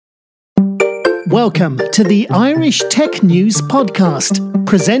Welcome to the Irish Tech News Podcast,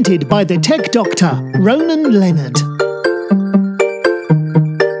 presented by the Tech Doctor, Ronan Leonard.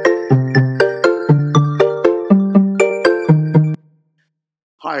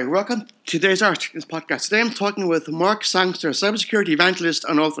 Hi, welcome to today's Irish Tech News Podcast. Today I'm talking with Mark Sangster, Cybersecurity evangelist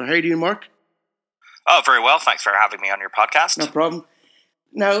and author. How are you doing, Mark? Oh, very well. Thanks for having me on your podcast. No problem.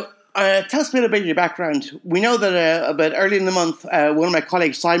 Now, tell us a bit about your background. We know that about early in the month, one of my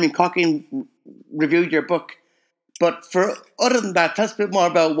colleagues, Simon Cocking, reviewed your book. But other than that, tell us a bit more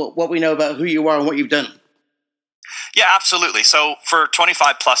about what we know about who you are and what you've done. Yeah, absolutely. So for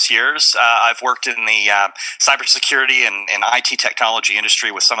 25 plus years, I've worked in the cybersecurity and IT technology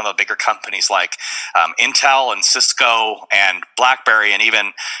industry with some of the bigger companies like Intel and Cisco and BlackBerry, and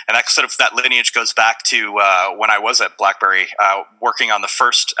that lineage goes back to when I was at BlackBerry, working on the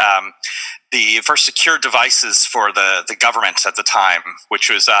first secure devices for the government at the time, which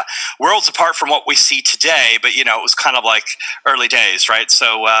was worlds apart from what we see today. But it was kind of like early days, right?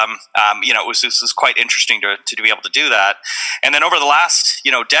 So it was quite interesting to be able to do that. And then over the last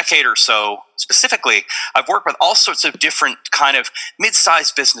decade or so, specifically, I've worked with all sorts of different kind of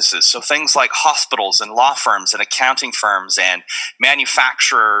mid-sized businesses. So things like hospitals and law firms and accounting firms and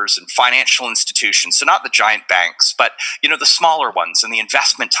manufacturers and financial institutions. So not the giant banks, but the smaller ones and the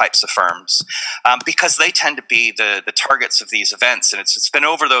investment types of firms, because they tend to be the targets of these events. And it's been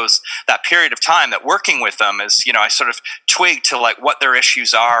over that period of time that working with them is, I sort of twig to like what their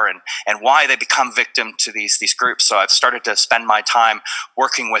issues are and why they become victim to these groups. So I've started to spend my time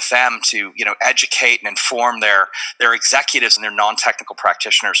working with them to, educate and inform their executives and their non-technical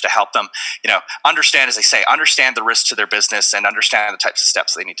practitioners to help them, understand the risks to their business and understand the types of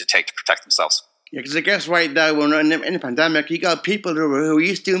steps they need to take to protect themselves. Yeah, because I guess right now, when we're in the pandemic, you got people who are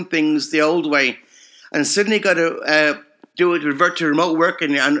used to doing things the old way and suddenly got to revert to remote work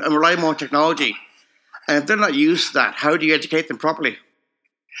and rely more on technology. And if they're not used to that, how do you educate them properly?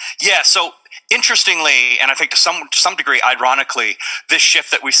 Yeah, so interestingly, and I think to some degree, ironically, this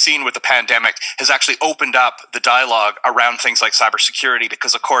shift that we've seen with the pandemic has actually opened up the dialogue around things like cybersecurity,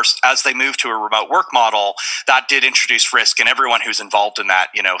 because, of course, as they move to a remote work model, that did introduce risk, and everyone who's involved in that,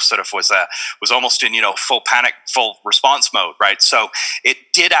 sort of was almost in full panic, full response mode, right? So it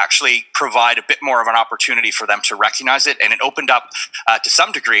did actually provide a bit more of an opportunity for them to recognize it, and it opened up to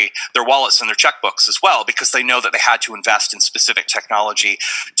some degree their wallets and their checkbooks as well, because they know that they had to invest in specific technology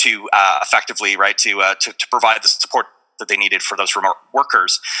to effectively, right, to provide the support that they needed for those remote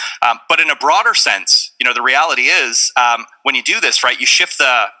workers. But in a broader sense, the reality is when you do this, right, you shift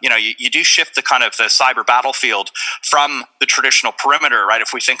you do shift the kind of the cyber battlefield from the traditional perimeter, right?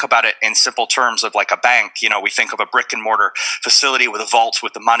 If we think about it in simple terms of like a bank, we think of a brick and mortar facility with a vault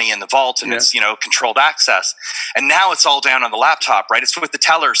with the money in the vault and it's, controlled access. And now it's all down on the laptop, right? It's with the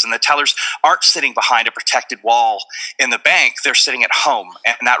tellers, and the tellers aren't sitting behind a protected wall in the bank. They're sitting at home.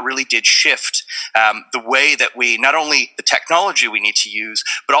 And that really did shift the way that we, not only the technology we need to use,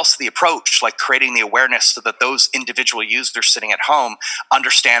 but also the approach, like creating the awareness so that those individual users sitting at home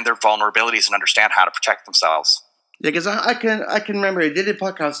understand their vulnerabilities and understand how to protect themselves. Yeah, because I can remember I did a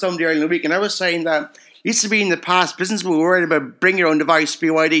podcast somebody earlier in the week, and I was saying that used to be in the past, business were worried about bring your own device,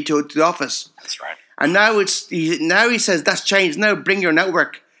 BYD, to the office. That's right. And now he says that's changed. Now bring your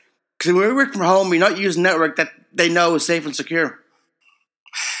network, because when we work from home, we're not using network that they know is safe and secure.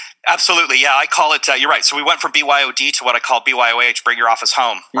 Absolutely, yeah. I call it, you're right. So we went from BYOD to what I call BYOH, bring your office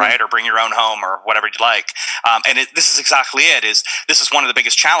home, right? Or bring your own home, or whatever you like. This is exactly it. This is one of the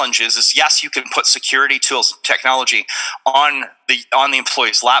biggest challenges is, yes, you can put security tools and technology on the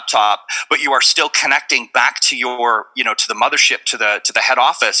employee's laptop, but you are still connecting back to your, to the mothership, to the head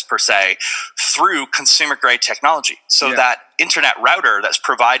office per se, through consumer grade technology. So that internet router that's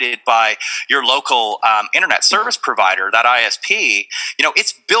provided by your local internet service provider, that ISP,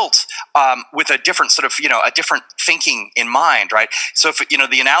 it's built with a different sort of, a different thinking in mind, right? So if,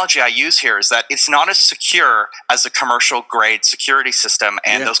 the analogy I use here is that it's not as secure as a commercial grade security system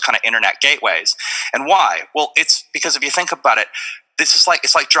and those kind of internet gateways. And why? Well, it's because if you think about it,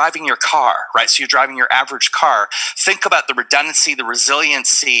 it's like driving your car, right? So you're driving your average car. Think about the redundancy, the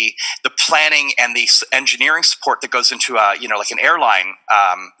resiliency, the planning, and the engineering support that goes into like an airline,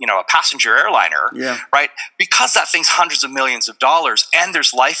 a passenger airliner, right? Because that thing's hundreds of millions of dollars and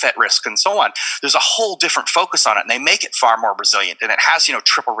there's life at risk and so on. There's a whole different focus on it, and they make it far more resilient, and it has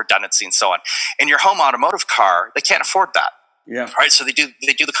triple redundancy and so on. In your home automotive car, they can't afford that. Yeah. Right. So they do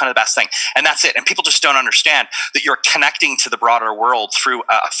the kind of the best thing, and that's it. And people just don't understand that you're connecting to the broader world through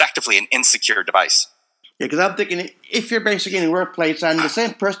effectively an insecure device. Yeah, because I'm thinking if you're basically in a workplace and the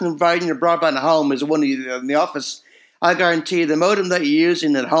same person providing your broadband at home is the one in the office, I guarantee the modem that you're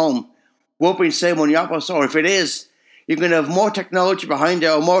using at home won't be the same on the office, or if it is, you're going to have more technology behind it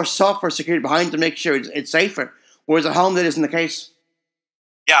or more software security behind it to make sure it's safer. Whereas at home, that isn't the case.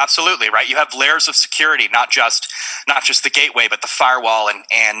 Yeah, absolutely, right. You have layers of security, not just the gateway, but the firewall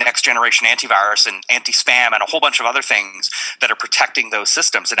and next generation antivirus and anti-spam and a whole bunch of other things that are protecting those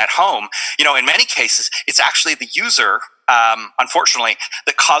systems. And at home, in many cases, it's actually the user, unfortunately,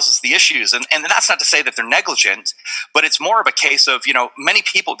 that causes the issues. And that's not to say that they're negligent, but it's more of a case of, many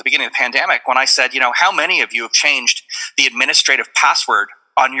people at the beginning of the pandemic, when I said, how many of you have changed the administrative password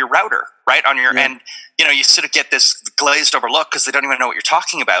on your router, right? And you sort of get this glazed over look because they don't even know what you're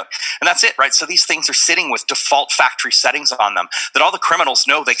talking about. And that's it, right? So these things are sitting with default factory settings on them that all the criminals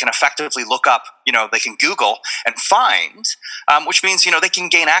know they can effectively look up, they can Google and find, which means, they can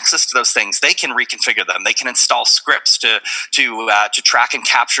gain access to those things. They can reconfigure them. They can install scripts to track and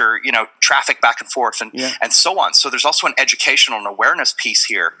capture, traffic back and forth and so on. So there's also an educational and awareness piece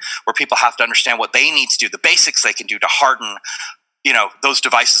here where people have to understand what they need to do, the basics they can do to harden those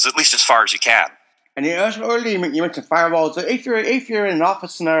devices, at least as far as you can. And earlier you mentioned firewalls. So if you're in an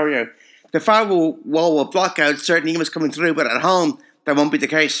office scenario, the firewall will block out certain emails coming through, but at home, that won't be the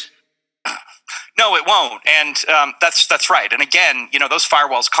case. No, it won't, and that's right. And again, those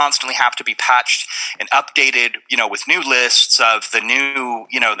firewalls constantly have to be patched and updated, with new lists of the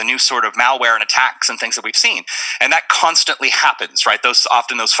new sort of malware and attacks and things that we've seen, and that constantly happens, right? Those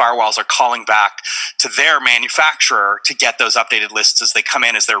firewalls are calling back to their manufacturer to get those updated lists as they come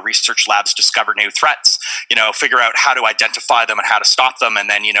in, as their research labs discover new threats, figure out how to identify them and how to stop them, and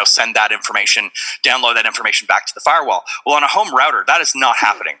then send that information, download that information back to the firewall. Well, on a home router, that is not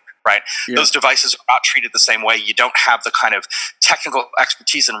happening. Right? Yeah. Those devices are not treated the same way. You don't have the kind of technical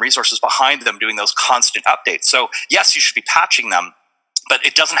expertise and resources behind them doing those constant updates. So yes, you should be patching them, but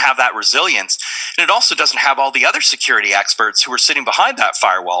it doesn't have that resilience. And it also doesn't have all the other security experts who are sitting behind that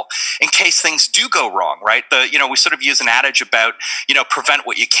firewall in case things do go wrong, right? We sort of use an adage about, prevent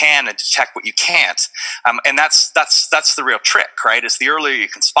what you can and detect what you can't. And that's the real trick, right? Is the earlier you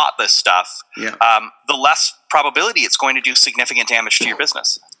can spot this stuff, the less probability it's going to do significant damage to your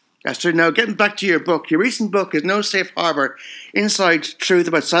business. That's true. Now, getting back to your book, your recent book is No Safe Harbor, Inside Truth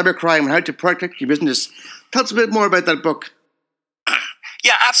about Cybercrime and How to Protect Your Business. Tell us a bit more about that book.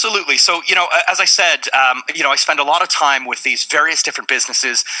 Yeah, absolutely. So, as I said, I spend a lot of time with these various different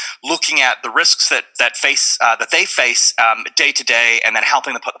businesses looking at the risks that they face day to day, and then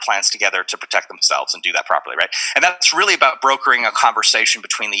helping them put the plans together to protect themselves and do that properly, right? And that's really about brokering a conversation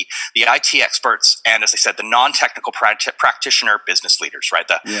between the IT experts and, as I said, the non-technical practitioner business leaders, right?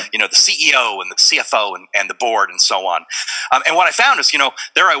 The CEO and the CFO and the board and so on. And what I found is,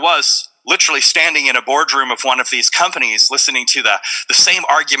 there I was, literally standing in a boardroom of one of these companies, listening to the same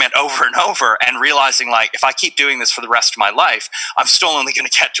argument over and over, and realizing, like, if I keep doing this for the rest of my life, I'm still only going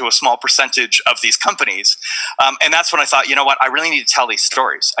to get to a small percentage of these companies. And that's when I thought, I really need to tell these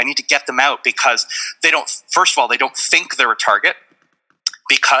stories. I need to get them out because first of all, they don't think they're a target.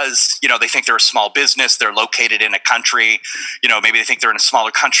 Because, they think they're a small business, they're located in a country, maybe they think they're in a smaller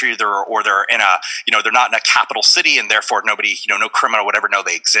country, or they're in they're not in a capital city, and therefore nobody, no criminal would ever know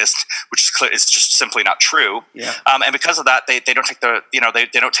they exist, which is clear, is just simply not true. Yeah. And because of that, they don't take the,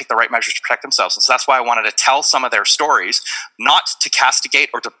 they don't take the right measures to protect themselves. And so that's why I wanted to tell some of their stories, not to castigate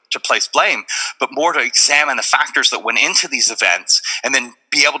or to place blame, but more to examine the factors that went into these events, and then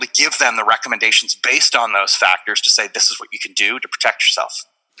be able to give them the recommendations based on those factors to say, this is what you can do to protect yourself.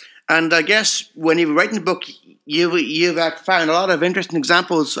 And I guess when you were writing the book, you've found a lot of interesting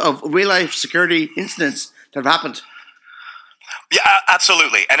examples of real-life security incidents that have happened. Yeah,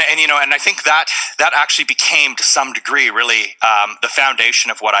 absolutely. And I think that actually became, to some degree, really the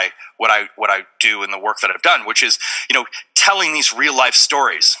foundation of what I do in the work that I've done, which is, telling these real-life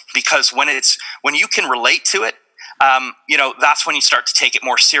stories. Because when you can relate to it, that's when you start to take it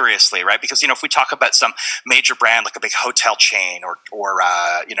more seriously, right? Because, if we talk about some major brand, like a big hotel chain or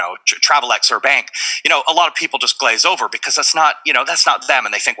TravelX or a bank, a lot of people just glaze over because that's not them.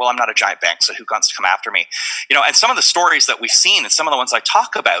 And they think, well, I'm not a giant bank, so who wants to come after me? And some of the stories that we've seen and some of the ones I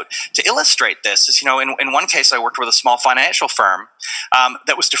talk about to illustrate this is, in one case, I worked with a small financial firm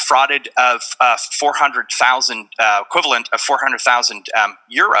that was defrauded of 400,000 equivalent of 400,000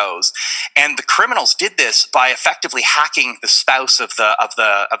 euros. And the criminals did this by effectively hacking the spouse of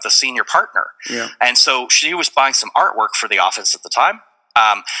the senior partner. Yeah. And so she was buying some artwork for the office at the time.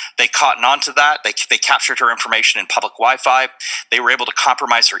 They caught on to that. They captured her information in public Wi-Fi. They were able to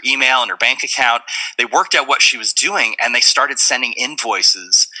compromise her email and her bank account. They worked out what she was doing, and they started sending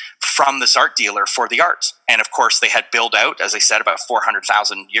invoices from this art dealer for the art. And of course, they had billed out, as I said, about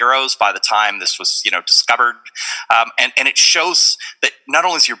 400,000 euros by the time this was, discovered. And it shows that not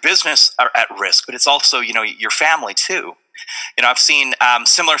only is your business at risk, but it's also, your family too. I've seen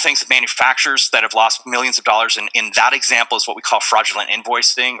similar things with manufacturers that have lost millions of dollars. In that example is what we call fraudulent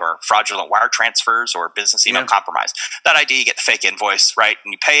invoicing or fraudulent wire transfers or business email compromise. That idea, you get the fake invoice, right?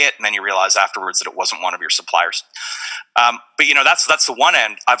 And you pay it, and then you realize afterwards that it wasn't one of your suppliers. But that's the one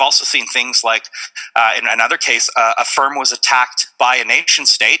end. I've also seen things like, in another case, a firm was attacked by a nation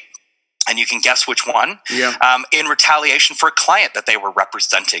state, and you can guess which one, in retaliation for a client that they were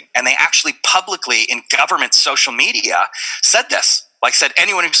representing. And they actually publicly in government social media said this. Like said,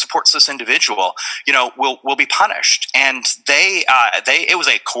 anyone who supports this individual, will be punished. And it was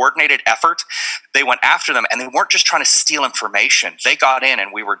a coordinated effort. They went after them, and they weren't just trying to steal information. They got in,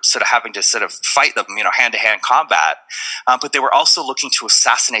 and we were sort of having to sort of fight them, hand-to-hand combat. But they were also looking to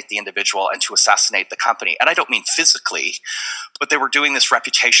assassinate the individual and to assassinate the company. And I don't mean physically, but they were doing this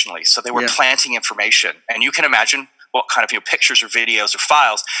reputationally. So they were planting information, and you can imagine what kind of pictures or videos or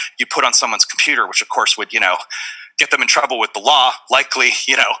files you put on someone's computer, which of course would get them in trouble with the law, likely,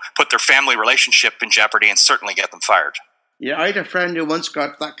 put their family relationship in jeopardy, and certainly get them fired. Yeah, I had a friend who once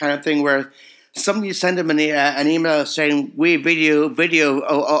got that kind of thing where somebody sent him an email saying, we have video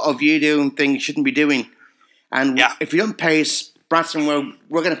of you doing things you shouldn't be doing. And if you don't pay us, Bratson,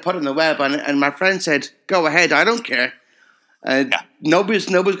 we're going to put it on the web. And my friend said, go ahead, I don't care. Nobody's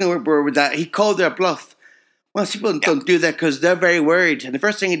going to work with that. He called their bluff. Most people don't do that because they're very worried. And the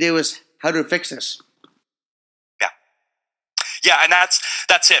first thing you do is, how to fix this? Yeah, and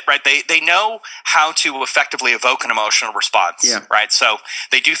that's it, right? They know how to effectively evoke an emotional response, right? So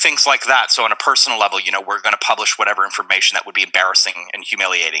they do things like that. So on a personal level, we're going to publish whatever information that would be embarrassing and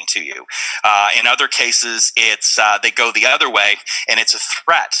humiliating to you. In other cases, it's they go the other way, and it's a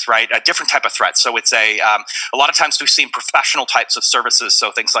threat, right? A different type of threat. So it's a lot of times we've seen professional types of services,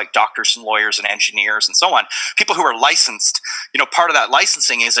 so things like doctors and lawyers and engineers and so on, people who are licensed. Part of that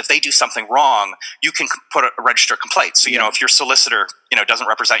licensing is if they do something wrong, you can register a complaint. So if your solicitor doesn't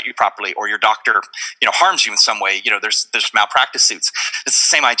represent you properly, or your doctor harms you in some way, there's malpractice suits. It's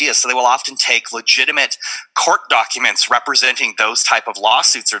the same idea. So they will often take legitimate court documents representing those type of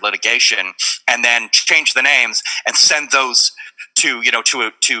lawsuits or litigation, and then change the names and send those to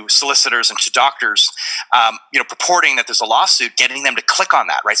solicitors and to doctors, purporting that there's a lawsuit, getting them to click on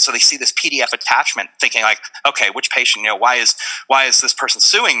that, right? So they see this PDF attachment, thinking like, okay, which patient? Why is this person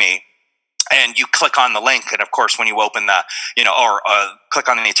suing me? And you click on the link, and of course, when you open the, click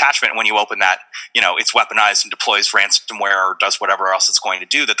on the attachment, when you open that, it's weaponized and deploys ransomware or does whatever else it's going to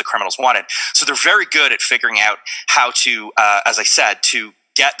do that the criminals wanted. So they're very good at figuring out how to, as I said, to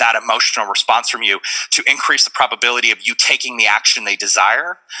get that emotional response from you to increase the probability of you taking the action they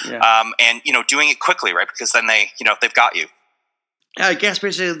desire, and doing it quickly, right? Because then they've got you. I guess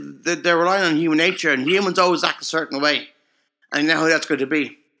basically they're relying on human nature, and humans always act a certain way, and you know how that's going to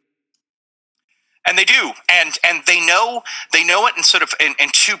be. And they do, and they know it in sort of in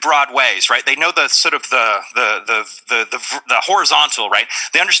two broad ways, right? They know the sort of the horizontal, right?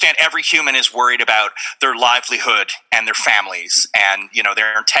 They understand every human is worried about their livelihood and their families and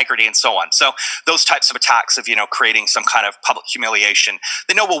their integrity and so on. So those types of attacks of creating some kind of public humiliation,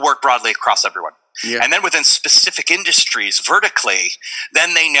 they know will work broadly across everyone. Yeah. And then within specific industries vertically,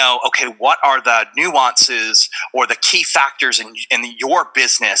 then they know, okay, what are the nuances or the key factors in your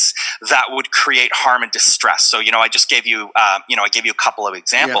business that would create harm and distress? So, I just gave you, I gave you a couple of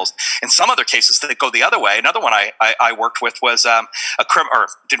examples. Yeah. In some other cases that go the other way. Another one I worked with was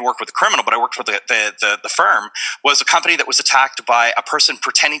didn't work with a criminal, but I worked with the firm, was a company that was attacked by a person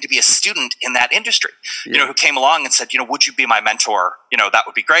pretending to be a student in that industry, who came along and said, would you be my mentor? That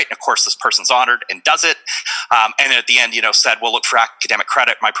would be great. And of course, this person's honored and does it. And then at the end, said, well, look, for academic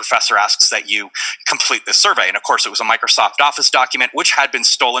credit, my professor asks that you complete this survey. And of course, it was a Microsoft Office document, which had been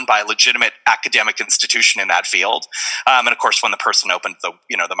stolen by a legitimate academic institution in that field. And of course, when the person opened the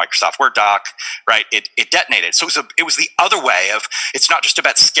Microsoft Word doc, right, it detonated. So it was the other way of, it's not just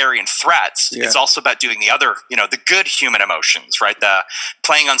about scary and threats. Yeah. It's also about doing the other, the good human emotions, right? The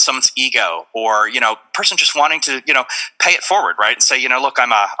playing on someone's ego, or, person just wanting to, pay it forward, right? And say, look,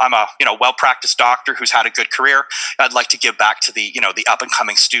 I'm a well-practiced doctor who's had a good career. I'd like to give back to the up and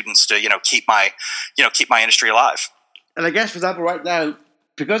coming students to keep my industry alive. And I guess, for example, right now,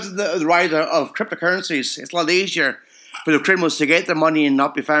 because of the rise of cryptocurrencies, it's a lot easier for the criminals to get their money and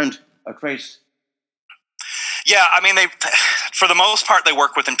not be found or traced. Yeah, I mean, for the most part, they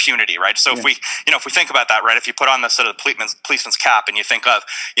work with impunity, right? So if we think about that, right, if you put on the sort of policeman's cap and you think of,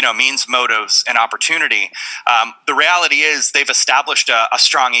 means, motives, and opportunity, the reality is they've established a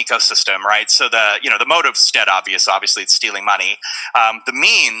strong ecosystem, right? So the motive's dead obvious. Obviously, it's stealing money. The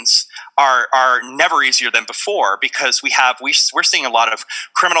means are never easier than before, because we're seeing a lot of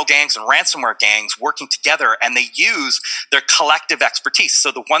criminal gangs and ransomware gangs working together, and they use their collective expertise.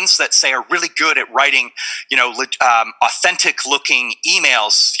 So the ones that say are really good at writing, authentic looking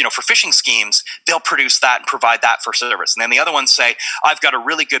emails, for phishing schemes, they'll produce that and provide that for service. And then the other ones say, I've got a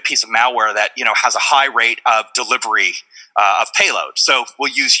really good piece of malware that, has a high rate of delivery of payload, so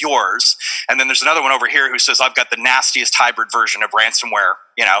we'll use yours. And then there's another one over here who says, I've got the nastiest hybrid version of ransomware,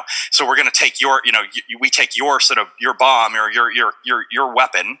 so we're going to take your, we take your sort of your bomb or your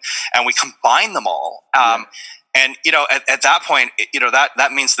weapon, and we combine them all. And, at that point,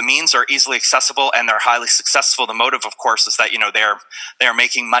 that means the means are easily accessible and they're highly successful. The motive, of course, is that, they're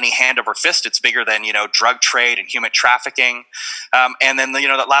making money hand over fist. It's bigger than, drug trade and human trafficking. And then,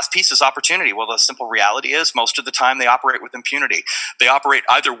 that last piece is opportunity. Well, the simple reality is most of the time they operate with impunity. They operate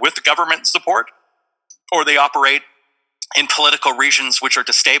either with government support or they operate in political regions which are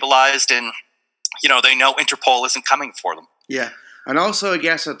destabilized, and, they know Interpol isn't coming for them. Yeah. And also, I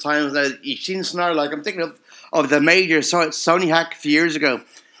guess, at times that you've seen a scenario like, I'm thinking of the major Sony hack a few years ago,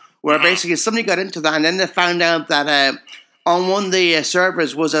 where basically somebody got into that, and then they found out that on one of the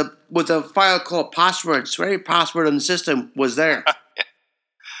servers was a file called passwords. Very password on the system was there.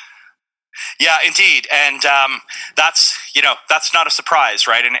 Yeah, indeed, and that's not a surprise,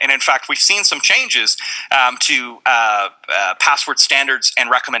 right? And in fact, we've seen some changes to password standards and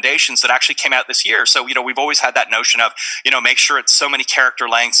recommendations that actually came out this year. So we've always had that notion of make sure it's so many character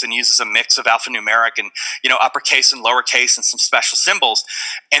lengths and uses a mix of alphanumeric and uppercase and lowercase and some special symbols.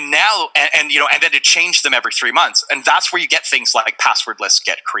 And now and then to change them every 3 months, and that's where you get things like password lists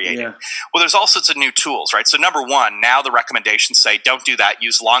get created. Yeah. Well, there's all sorts of new tools, right? So number one, now the recommendations say don't do that.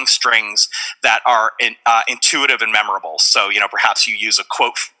 Use long strings that are intuitive and memorable. So, perhaps you use a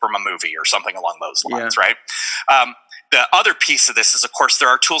quote from a movie or something along those lines, right? The other piece of this is, of course, there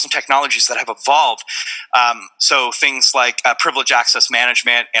are tools and technologies that have evolved. So things like privilege access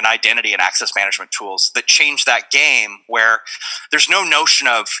management and identity and access management tools that change that game, where there's no notion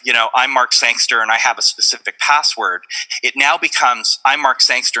of, I'm Mark Sangster and I have a specific password. It now becomes, I'm Mark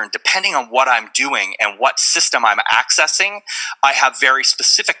Sangster, and depending on what I'm doing and what system I'm accessing, I have very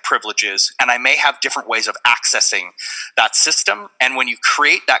specific privileges, and I may have different ways of accessing that system. And when you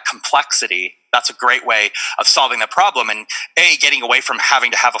create that complexity, that's a great way of solving the problem, and A, getting away from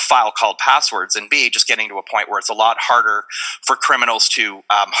having to have a file called passwords, and B, just getting to a point where it's a lot harder for criminals to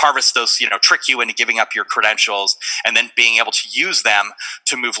harvest those, trick you into giving up your credentials, and then being able to use them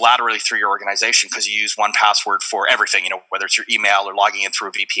to move laterally through your organization because you use one password for everything, whether it's your email or logging in through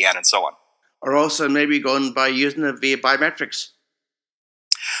a VPN and so on. Or also maybe going by using it via biometrics.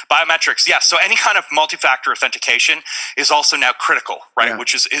 Biometrics, yes. So any kind of multi-factor authentication is also now critical, right? Yeah.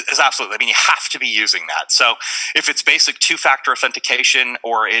 Which is absolutely, you have to be using that. So if it's basic two-factor authentication,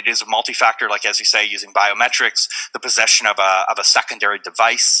 or it is a multi-factor, like as you say, using biometrics, the possession of a secondary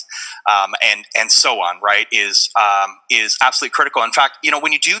device, and so on, right, is absolutely critical. In fact,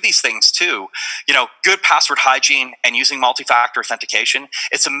 when you do these things too, good password hygiene and using multi-factor authentication,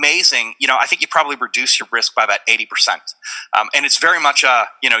 it's amazing. I think you probably reduce your risk by about 80%. And it's very much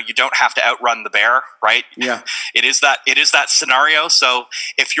you don't have to outrun the bear, right? Yeah. It is that scenario. So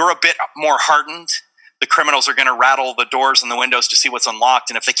if you're a bit more hardened, the criminals are going to rattle the doors and the windows to see what's unlocked.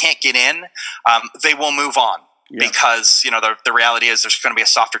 And if they can't get in, they will move on. Yeah. Because, the reality is there's going to be a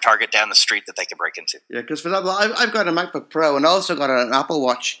softer target down the street that they can break into. Yeah, because for example, I've got a MacBook Pro and also got an Apple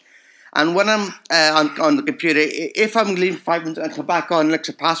Watch. And when I'm on the computer, if I'm leaving 5 minutes and come back on and look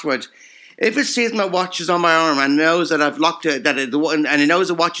at passwords, if it sees my watch is on my arm and knows that I've locked it, and it knows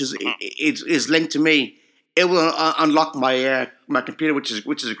the watch is linked to me, it will unlock my computer, which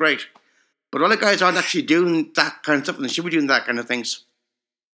is great. But other guys aren't actually doing that kind of stuff, and they should be doing that kind of things.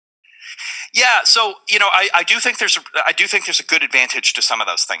 Yeah, so I do think there's a good advantage to some of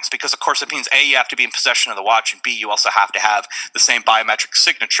those things, because of course it means A, you have to be in possession of the watch, and B, you also have to have the same biometric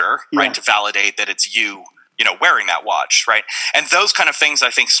signature, right, to validate that it's you wearing that watch, right? And those kind of things, I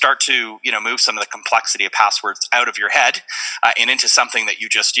think, start to, move some of the complexity of passwords out of your head and into something that you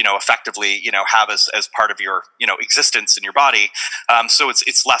just, effectively, have as part of your, existence in your body. So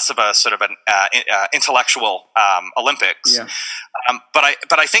it's less of a sort of an intellectual Olympics. Yeah.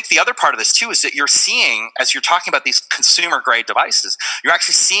 But I think the other part of this too is that you're seeing, as you're talking about these consumer grade devices, you're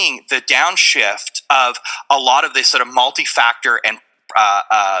actually seeing the downshift of a lot of this sort of multi-factor and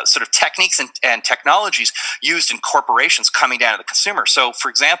sort of techniques and technologies used in corporations coming down to the consumer. So, for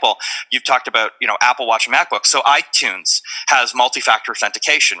example, you've talked about Apple Watch and MacBook. So iTunes has multi-factor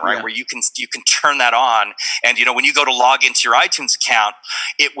authentication, right? Where you can turn that on, and when you go to log into your iTunes account,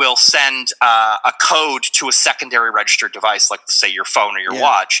 it will send a code to a secondary registered device, like say your phone or your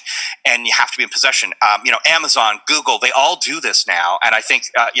watch, and you have to be in possession. Amazon, Google, they all do this now, and I think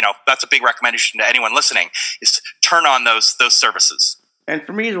that's a big recommendation to anyone listening is to turn on those services. And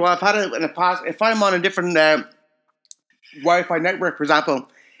for me as well, I've had it in the past. If I'm on a different Wi-Fi network, for example,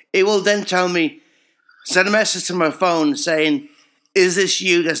 it will then tell me, send a message to my phone saying, "Is this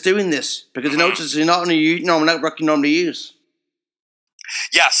you that's doing this?" Because it notices you're not on a normal network you normally use.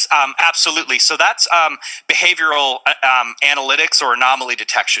 Yes, absolutely. So that's behavioral analytics or anomaly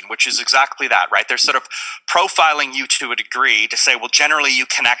detection, which is exactly that, right? They're sort of profiling you to a degree to say, well, generally you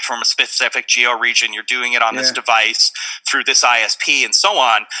connect from a specific geo-region. You're doing it on this device through this ISP and so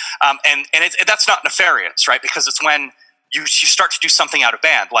on. And that's not nefarious, right? Because it's when you start to do something out of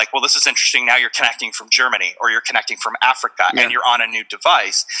band, like, well, this is interesting. Now you're connecting from Germany or you're connecting from Africa and you're on a new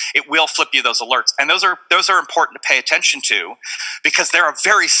device. It will flip you those alerts. And those are important to pay attention to because they're a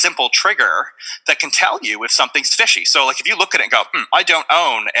very simple trigger that can tell you if something's fishy. So like if you look at it and go, I don't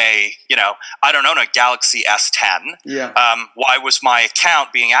own a Galaxy S10. Why was my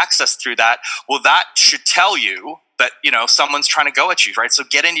account being accessed through that? Well, that should tell you that someone's trying to go at you, right? So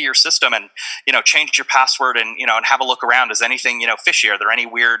get into your system and change your password and and have a look around. Is anything fishy? Are there any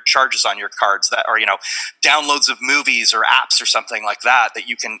weird charges on your cards that are downloads of movies or apps or something like that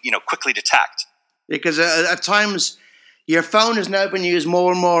you can quickly detect? Because at times your phone has now been used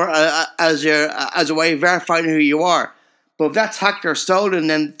more and more as a way of verifying who you are. But if that's hacked or stolen,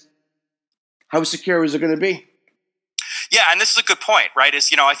 then how secure is it going to be? Yeah, and this is a good point, right?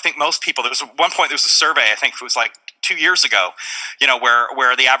 I think most people, there was a survey, I think it was like 2 years ago,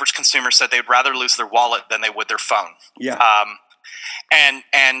 where the average consumer said they'd rather lose their wallet than they would their phone. And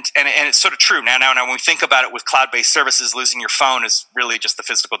it's sort of true. Now when we think about it with cloud-based services, losing your phone is really just the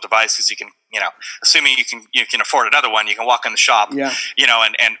physical device because you can, assuming you can afford another one, you can walk in the shop,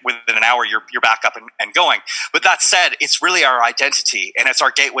 and within an hour you're back up and going. But that said, it's really our identity and it's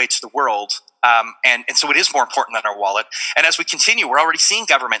our gateway to the world. And so it is more important than our wallet. And as we continue, we're already seeing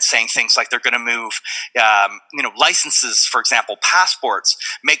governments saying things like they're going to move, licenses, for example, passports,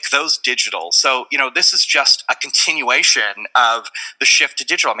 make those digital. So, this is just a continuation of the shift to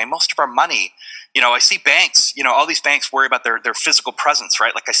digital. I mean, most of our money, I see banks, all these banks worry about their physical presence,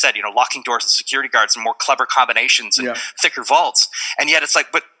 right? Like I said, locking doors and security guards and more clever combinations and thicker vaults. And yet it's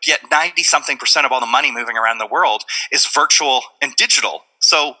like, but yet 90-something% of all the money moving around the world is virtual and digital.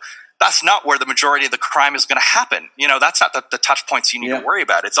 So that's not where the majority of the crime is going to happen. That's not the touch points you need to worry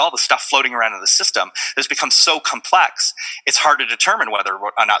about. It's all the stuff floating around in the system that's become so complex. It's hard to determine whether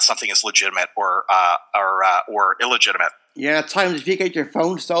or not something is legitimate or illegitimate. Yeah, at times if you get your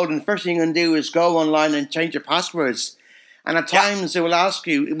phone stolen, the first thing you're going to do is go online and change your passwords. And at times it will ask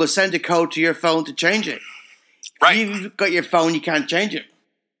you, it will send a code to your phone to change it. Right. If you've got your phone, you can't change it.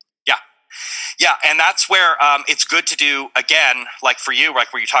 Yeah, and that's where it's good to do, again, like for you,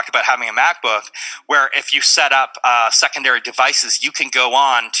 like where you talked about having a MacBook, where if you set up secondary devices, you can go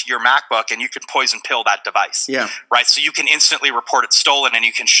on to your MacBook and you can poison pill that device. Right? So you can instantly report it stolen and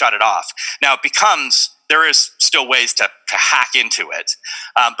you can shut it off. Now, there is still ways to hack into it,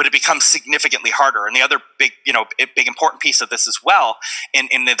 but it becomes significantly harder. And the other big important piece of this as well,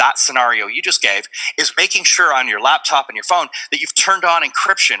 in that scenario you just gave, is making sure on your laptop and your phone that you've turned on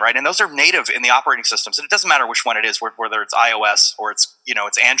encryption, right? And those are native in the operating systems. And it doesn't matter which one it is, whether it's iOS or it's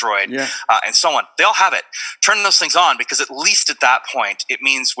Android and so on. They all have it. Turn those things on because at least at that point, it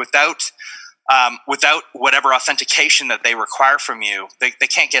means without whatever authentication that they require from you, they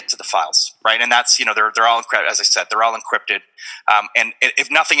can't get to the files, right? And that's, they're all encrypted. As I said, they're all encrypted. And if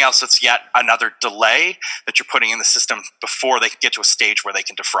nothing else, it's yet another delay that you're putting in the system before they can get to a stage where they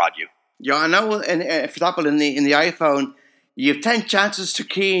can defraud you. Yeah, I know. And for example, in the iPhone, you have 10 chances to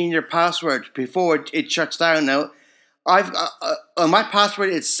key in your password before it shuts down. Now, I've my password,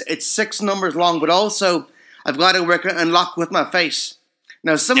 it's 6 numbers long, but also I've got to work and lock with my face.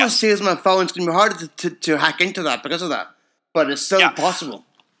 Now, if someone steals my phone, it's going to be harder to hack into that because of that. But it's still possible.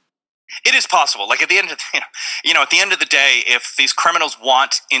 It is possible. Like at the end of the day, if these criminals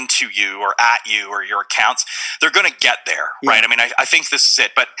want into you or at you or your accounts, they're going to get there, right? I mean, I think this is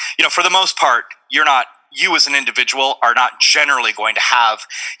it. But for the most part, you as an individual are not generally going to have,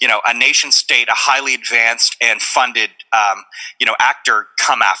 a nation state, a highly advanced and funded, actor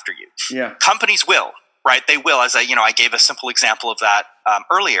come after you. Companies will. right? They will, as I gave a simple example of that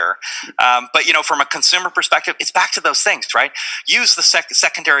earlier. But from a consumer perspective, it's back to those things, right? Use the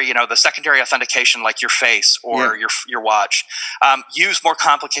secondary authentication, like your face or your watch. Use more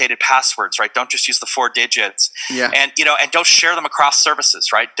complicated passwords, right? Don't just use the 4 digits. Yeah. And don't share them across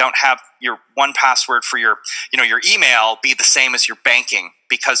services, right? Don't have your one password for your email be the same as your banking,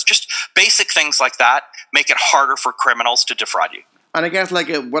 because just basic things like that make it harder for criminals to defraud you. And I guess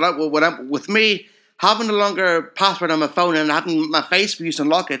with me having a longer password on my phone and having my face used to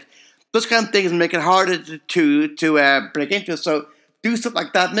unlock it, those kind of things make it harder to break into. So do stuff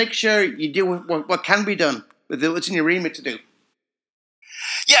like that. Make sure you do what can be done with what's in your remit to do.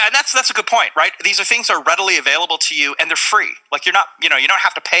 Yeah, and that's a good point, right? These are things that are readily available to you, and they're free. Like you don't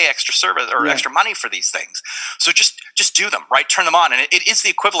have to pay extra service or extra money for these things. So just do them, right? Turn them on, and it is the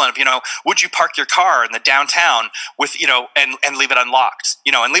equivalent of would you park your car in the downtown with and leave it unlocked,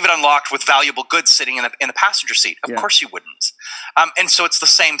 and leave it unlocked with valuable goods sitting in the passenger seat? Of course you wouldn't. And so it's the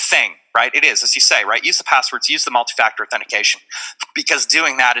same thing, right? It is, as you say, right? Use the passwords, use the multi-factor authentication, because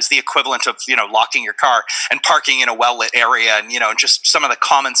doing that is the equivalent of locking your car and parking in a well-lit area, and just some of the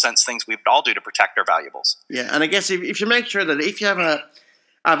common sense things we would all do to protect our valuables. Yeah, and I guess if you make sure that if you have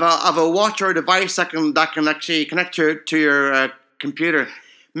a watch or a device that can actually connect to your computer,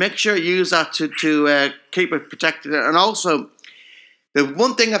 make sure you use that to keep it protected. And also, the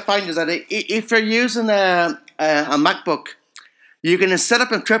one thing I find is that if you're using a MacBook, you can set up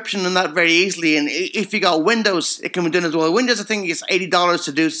encryption in that very easily, and if you got Windows, it can be done as well. Windows, I think, is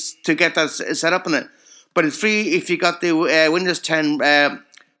 $80 to get that set up in it, but it's free if you got the Windows 10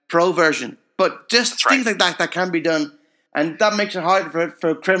 Pro version. But just things like that can be done, and that makes it hard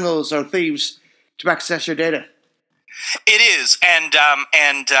for criminals or thieves to access your data. It is, and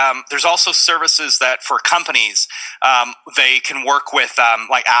there's also services that for companies they can work with,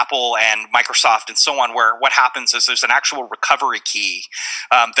 like Apple and Microsoft and so on, where what happens is there's an actual recovery key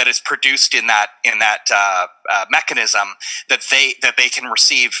that is produced in that mechanism that they can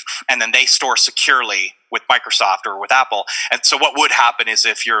receive, and then they store securely with Microsoft or with Apple. And so what would happen is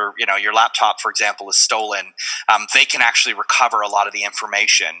if your laptop, for example, is stolen, they can actually recover a lot of the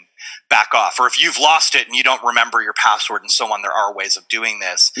information back off. Or if you've lost it and you don't remember your password and so on, there are ways of doing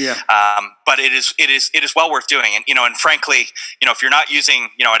this. Yeah. But it is well worth doing. And frankly, if you're not using,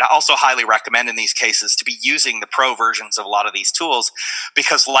 I'd also highly recommend in these cases to be using the pro versions of a lot of these tools,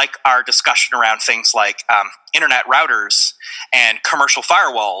 because like our discussion around things like internet routers and commercial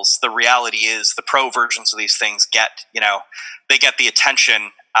firewalls, the reality is the pro versions of these things get the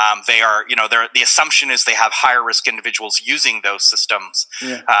attention. The assumption is they have higher risk individuals using those systems.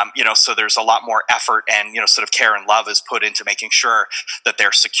 Yeah. So there's a lot more effort and, sort of care and love is put into making sure that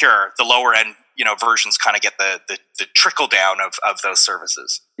they're secure. The lower end, versions kind of get the trickle down of those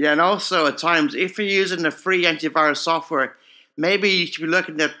services. Yeah. And also at times, if you're using the free antivirus software, maybe you should be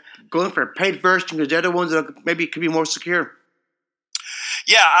looking at going for a paid version, because they're the ones that maybe could be more secure.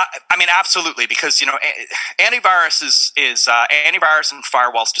 Yeah, I mean, absolutely, because antivirus is antivirus and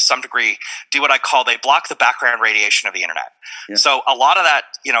firewalls to some degree do what I call, they block the background radiation of the internet. Yeah. So a lot of that,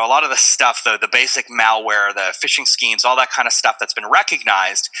 a lot of the stuff, the basic malware, the phishing schemes, all that kind of stuff that's been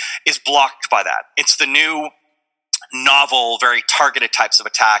recognized is blocked by that. It's the new, novel, very targeted types of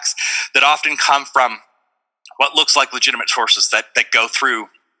attacks that often come from what looks like legitimate sources that go through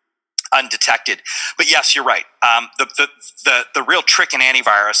undetected. But yes, you're right. The real trick in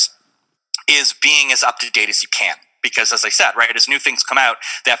antivirus is being as up to date as you can, because as I said, right, as new things come out,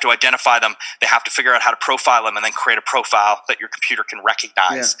 they have to identify them, they have to figure out how to profile them, and then create a profile that your computer can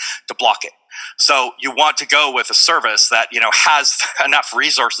recognize to block it. So you want to go with a service that has enough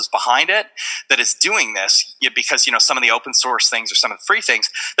resources behind it that is doing this, because some of the open source things or some of the free things,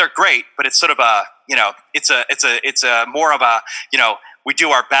 they're great, but it's sort of a it's a more of a we do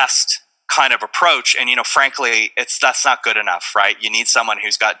our best kind of approach, and frankly, that's not good enough, right? You need someone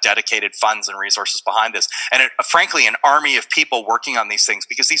who's got dedicated funds and resources behind this, and frankly, an army of people working on these things,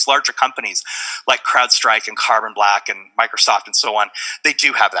 because these larger companies like CrowdStrike and Carbon Black and Microsoft and so on, they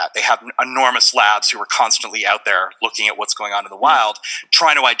do have that. They have enormous labs who are constantly out there looking at what's going on in the wild,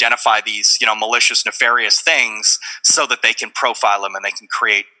 trying to identify these malicious, nefarious things so that they can profile them and they can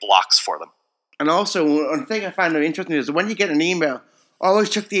create blocks for them. And also, one thing I find interesting is when you get an email,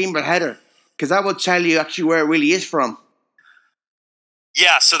 always check the email header, because that will tell you actually where it really is from.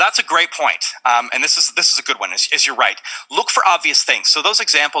 Yeah, so that's a great point. And this is a good one, is you're right. Look for obvious things. So those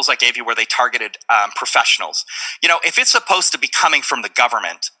examples I gave you where they targeted professionals, if it's supposed to be coming from the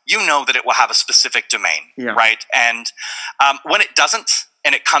government, that it will have a specific domain, right? And when it doesn't,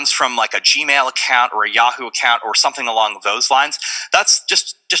 and it comes from like a Gmail account or a Yahoo account or something along those lines, that's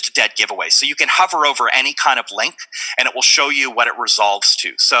just a dead giveaway. So you can hover over any kind of link and it will show you what it resolves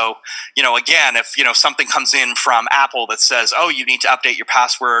to. So, again, if, something comes in from Apple that says, oh, you need to update your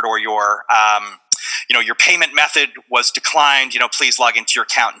password or your payment method was declined, please log into your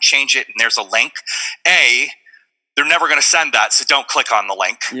account and change it. And there's a link. They're never going to send that, so don't click on the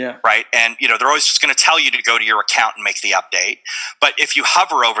link, right? And, they're always just going to tell you to go to your account and make the update. But if you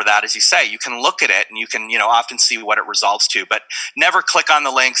hover over that, as you say, you can look at it and you can, often see what it resolves to. But never click on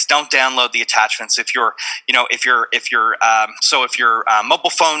the links. Don't download the attachments. If your mobile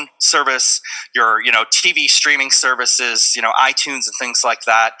phone service, your, TV streaming services, iTunes and things like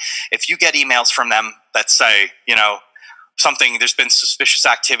that, if you get emails from them that say, there's been suspicious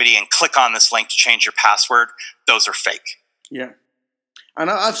activity and click on this link to change your password, those are fake. Yeah.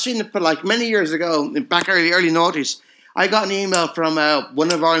 And I've seen it, but like many years ago, back early noughties, I got an email from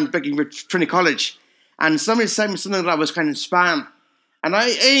one of Ireland's big Trinity College, and somebody sent me something that was kind of spam. And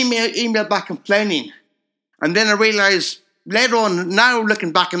I emailed back complaining. And then I realized later on, now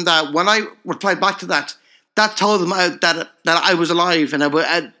looking back on that, when I replied back to that, that told them that I was alive and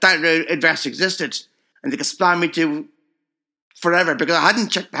that address existed. And they could spam me to forever because I hadn't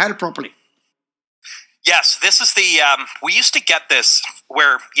checked the header properly. Yes, this is the we used to get this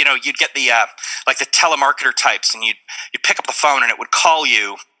where you'd get the the telemarketer types, and you'd pick up the phone and it would call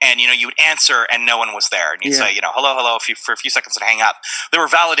you, and you would answer and no one was there, and you'd say hello for a few seconds and hang up. They were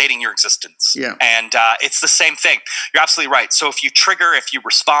validating your existence. And it's the same thing. You're absolutely right. So if you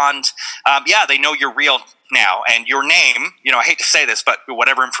respond, they know you're real now, and your name, I hate to say this, but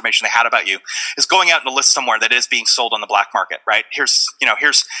whatever information they had about you is going out in a list somewhere that is being sold on the black market, right? Here's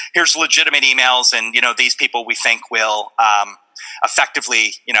legitimate emails, and these people we think will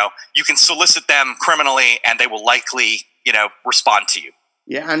effectively, you can solicit them criminally, and they will likely, respond to you.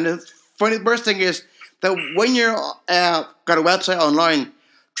 Yeah, and the worst thing is that when you're got a website online,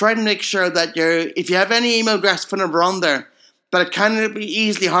 try to make sure that if you have any email address phone number on there, that it can be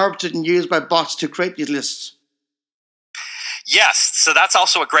easily harvested and used by bots to create these lists. Yes, so that's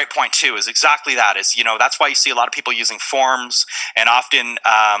also a great point too. Is exactly that. Is that's why you see a lot of people using forms, and often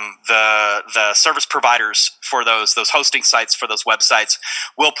the service providers for those hosting sites for those websites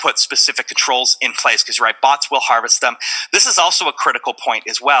will put specific controls in place because you're right, bots will harvest them. This is also a critical point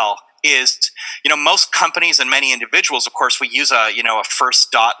as well. Is most companies and many individuals, of course, we use a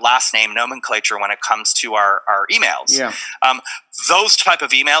first dot last name nomenclature when it comes to our emails. Yeah. Those type of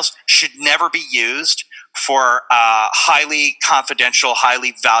emails should never be used for highly confidential,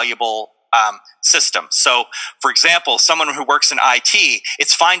 highly valuable system. So, for example, someone who works in IT,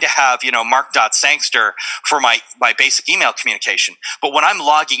 it's fine to have, Mark Sangster for my basic email communication. But when I'm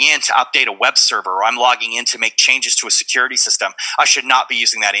logging in to update a web server, or I'm logging in to make changes to a security system, I should not be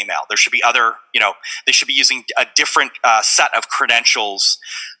using that email. There should be other, they should be using a different set of credentials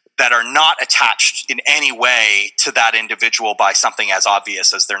that are not attached in any way to that individual by something as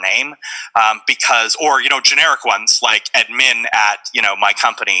obvious as their name, or generic ones like admin at my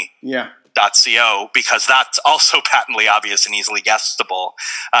company. .co, because that's also patently obvious and easily guessable.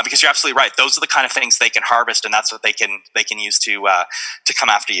 Because you're absolutely right; those are the kind of things they can harvest, and that's what they can use to come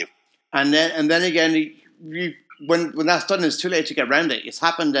after you. And then again, when that's done, it's too late to get around it. It's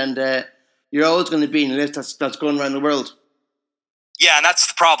happened, and you're always going to be in a list that's going around the world. Yeah, and that's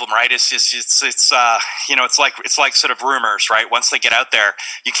the problem, right? It's like sort of rumors, right? Once they get out there,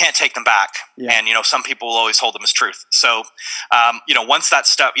 you can't take them back, and some people will always hold them as truth. So, once that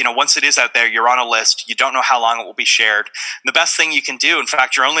stuff, once it is out there, you're on a list. You don't know how long it will be shared. And the best thing you can do, in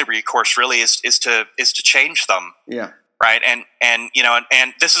fact, your only recourse really is to change them. Yeah. Right, and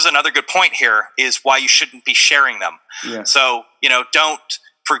this is another good point here is why you shouldn't be sharing them. Yeah. So don't.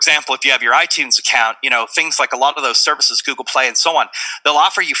 For example, if you have your iTunes account, things like a lot of those services, Google Play and so on, they'll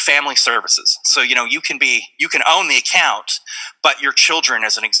offer you family services. So, you can own the account, but your children,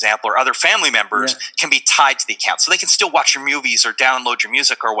 as an example, or other family members can be tied to the account. So they can still watch your movies or download your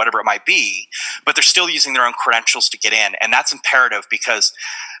music or whatever it might be, but they're still using their own credentials to get in. And that's imperative because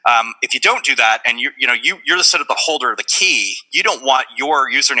if you don't do that, and you're the sort of the holder of the key, you don't want your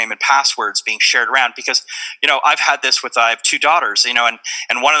username and passwords being shared around because, I've had this with, I have two daughters, and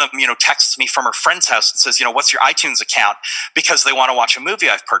one of them, texts me from her friend's house and says, what's your iTunes account? Because they want to watch a movie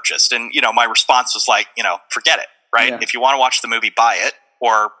I've purchased. And, my response was like, forget it, right? Yeah. If you want to watch the movie, buy it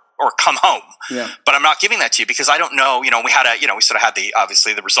or or come home. Yeah. But I'm not giving that to you because I don't know, we sort of had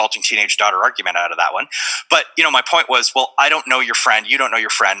obviously the resulting teenage daughter argument out of that one. But, my point was, well, I don't know your friend. You don't know your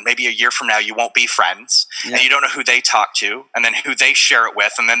friend. Maybe a year from now, you won't be friends and you don't know who they talk to and then who they share it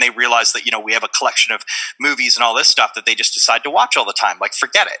with. And then they realize that, we have a collection of movies and all this stuff that they just decide to watch all the time. Like,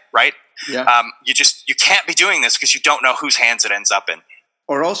 forget it. Right. Yeah. You can't be doing this because you don't know whose hands it ends up in.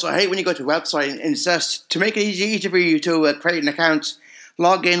 Or also, I hate when you go to a website and it says to make it easy for you to create an account,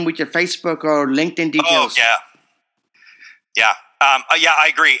 log in with your Facebook or LinkedIn details. Oh yeah. I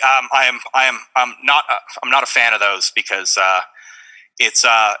agree. I'm not a fan of those because it's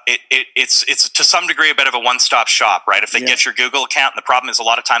to some degree a bit of a one-stop shop, right? If they get your Google account, and the problem is a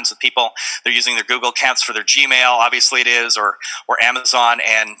lot of times with people, they're using their Google accounts for their Gmail, obviously it is, or Amazon,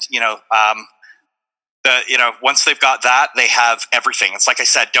 and once they've got that, they have everything. It's like I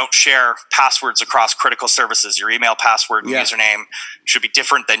said, don't share passwords across critical services. Your email password and username should be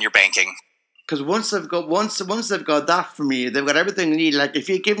different than your banking. Because once they've got that from you, they've got everything they need. Like if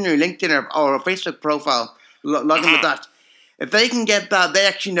you're giving your LinkedIn or a Facebook profile, log in with that. If they can get that, they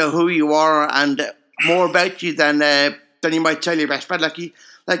actually know who you are and more about you than you might tell your best friend.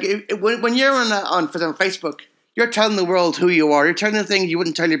 When you're on Facebook, you're telling the world who you are. You're telling the things you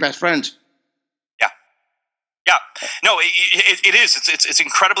wouldn't tell your best friend. Yeah, no, it is. It's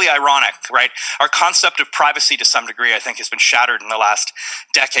incredibly ironic, right? Our concept of privacy, to some degree, I think, has been shattered in the last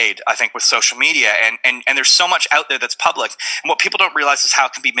decade. I think with social media, and there's so much out there that's public, and what people don't realize is how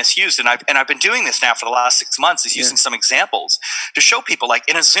it can be misused. And I've been doing this now for the last 6 months, is using some examples to show people. Like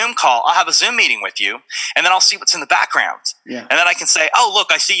in a Zoom call, I'll have a Zoom meeting with you, and then I'll see what's in the background, and then I can say, oh,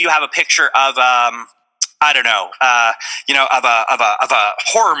 look, I see you have a picture of I don't know, of a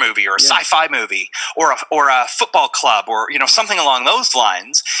horror movie or a sci-fi movie or a football club or, something along those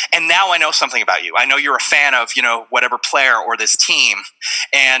lines. And now I know something about you. I know you're a fan of, whatever player or this team.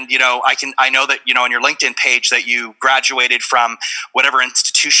 And, I know that, on your LinkedIn page that you graduated from whatever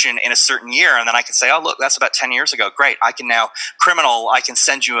institution in a certain year. And then I can say, oh, look, that's about 10 years ago. Great. I can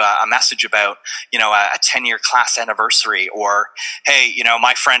send you a message about, a 10-year class anniversary, or, hey,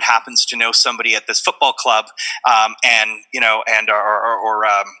 my friend happens to know somebody at this football club.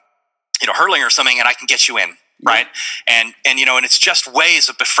 Hurling or something, and I can get you in, right? And it's just ways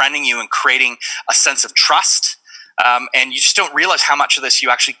of befriending you and creating a sense of trust. And you just don't realize how much of this you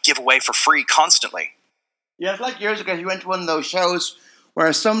actually give away for free constantly. Yeah, it's like years ago, you went to one of those shows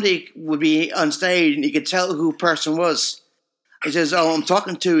where somebody would be on stage and you could tell who the person was. He says, oh, I'm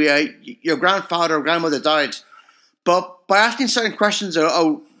talking to your grandfather or grandmother died. But by asking certain questions,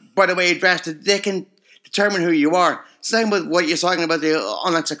 by the way addressed, they can determine who you are. Same with what you're talking about, the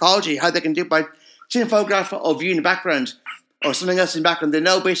online psychology, how they can do it by seeing a photograph of you in the background or something else in the background. They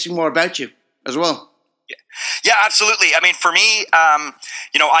know basically more about you as well. Yeah, absolutely. I mean, for me,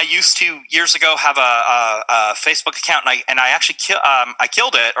 I used to years ago have a Facebook account, and I actually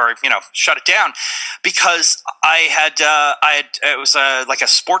killed it, or shut it down, because I had it was like a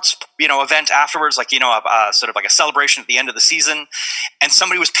sports event afterwards, like sort of like a celebration at the end of the season, and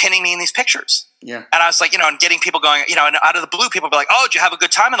somebody was pinning me in these pictures. Yeah, and I was like, and getting people going, and out of the blue, people be like, "Oh, did you have a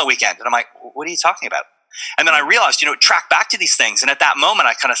good time on the weekend?" And I'm like, "What are you talking about?" And then I realized, track back to these things, and at that moment,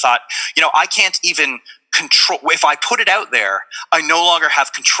 I kind of thought, I can't even control. If I put it out there, I no longer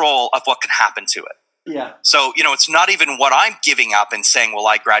have control of what can happen to it. Yeah. So, it's not even what I'm giving up and saying, well,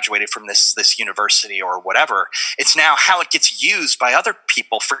 I graduated from this university or whatever. It's now how it gets used by other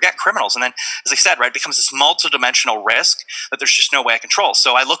people, forget criminals. And then, as I said, right, it becomes this multidimensional risk that there's just no way I control.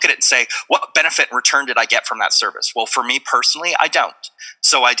 So I look at it and say, what benefit and return did I get from that service? Well, for me personally, I don't.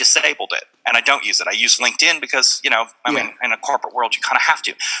 So I disabled it and I don't use it. I use LinkedIn because, mean, in a corporate world, you kind of have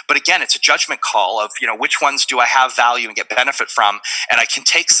to. But again, it's a judgment call of, which ones do I have value and get benefit from, and I can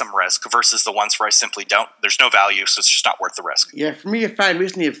take some risk versus the ones where I simply don't. There's no value, so it's just not worth the risk. Yeah, for me, I found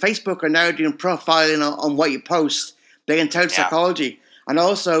recently that Facebook are now doing profiling on what you post. They can tell psychology. And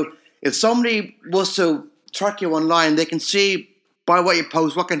also, if somebody was to track you online, they can see by what you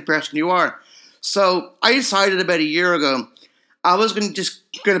post what kind of person you are. So I decided about a year ago, I was going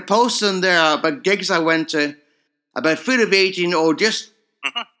to post in there about gigs I went to, about food of aging, or just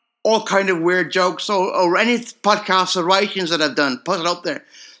all kind of weird jokes, or any podcasts or writings that I've done, put it up there.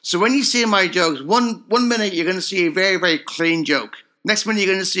 So when you see my jokes, one minute you're going to see a very, very clean joke. Next minute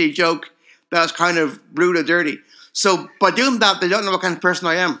you're going to see a joke that's kind of rude or dirty. So by doing that, they don't know what kind of person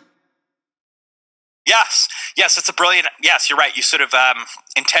I am. Yes, it's a brilliant. Yes, you're right. You sort of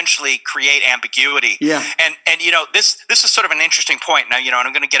intentionally create ambiguity. Yeah. And this is sort of an interesting point. Now, and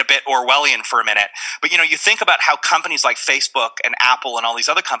I'm going to get a bit Orwellian for a minute, but you think about how companies like Facebook and Apple and all these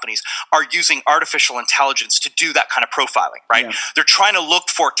other companies are using artificial intelligence to do that kind of profiling, right? Yeah. They're trying to look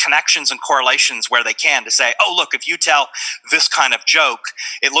for connections and correlations where they can to say, oh, look, if you tell this kind of joke,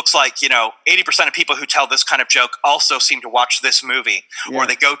 it looks like, 80% of people who tell this kind of joke also seem to watch this movie, or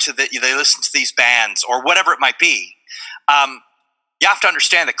they go to they listen to these bands, or whatever it might be. You have to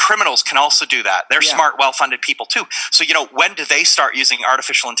understand that criminals can also do that. They're smart, well-funded people too. So, when do they start using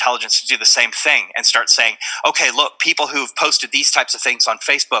artificial intelligence to do the same thing and start saying, okay, look, people who've posted these types of things on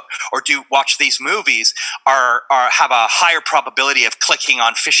Facebook or do watch these movies are have a higher probability of clicking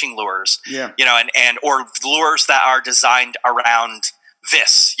on phishing lures, and or lures that are designed around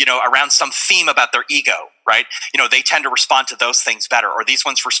this, around some theme about their ego, right? They tend to respond to those things better, or these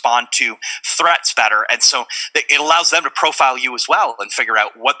ones respond to threats better. And so it allows them to profile you as well and figure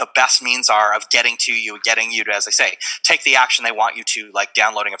out what the best means are of getting you to, as I say, take the action they want you to, like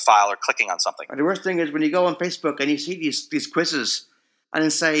downloading a file or clicking on something. And the worst thing is when you go on Facebook and you see these quizzes and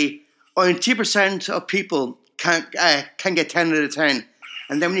then say, only 2% of people can get 10 out of 10.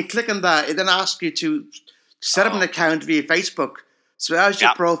 And then when you click on that, it then asks you to set up an account via Facebook. So as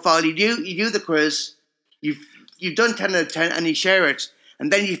your profile, you do the quiz, you've done 10 out of 10 and you share it,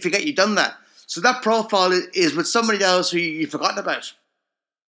 and then you forget you've done that. So that profile is with somebody else who you've forgotten about.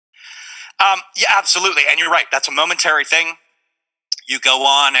 Yeah, absolutely. And you're right. That's a momentary thing. You go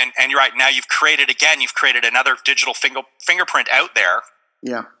on and you're right. Now you've created another digital fingerprint out there.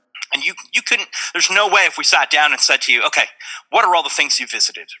 Yeah. And you couldn't, there's no way if we sat down and said to you, okay, what are all the things you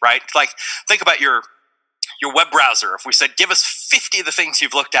visited, right? Like, think about your web browser. If we said, give us 50 of the things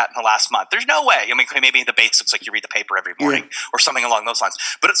you've looked at in the last month, there's no way. I mean, maybe the basics, like you read the paper every morning or something along those lines.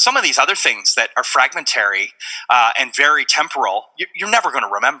 But some of these other things that are fragmentary and very temporal, you're never going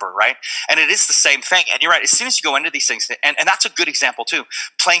to remember, right? And it is the same thing. And you're right. As soon as you go into these things, and that's a good example too,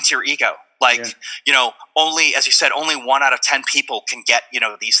 playing to your ego. Like, only, as you said, only 1 out of 10 people can get,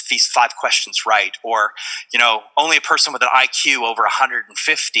 these 5 questions right. Or, only a person with an IQ over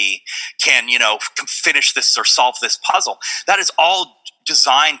 150 can, finish this or solve this puzzle. That is all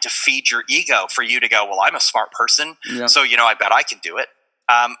designed to feed your ego for you to go, well, I'm a smart person. Yeah. So, I bet I can do it.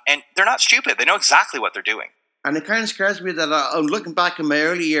 And they're not stupid. They know exactly what they're doing. And it kind of scares me that I'm looking back in my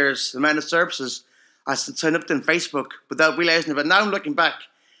early years, the amount of services I signed up to on Facebook without realizing it. But now I'm looking back,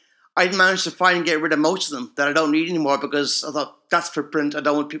 I managed to find and get rid of most of them that I don't need anymore because I thought that's footprint I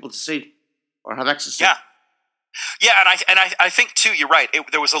don't want people to see or have access to. Yeah, and I think too, you're right.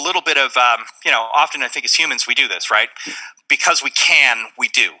 There was a little bit of, often I think as humans we do this, right? Because we can, we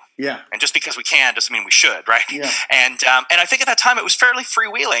do. Yeah. And just because we can doesn't mean we should, right? Yeah. And I think at that time it was fairly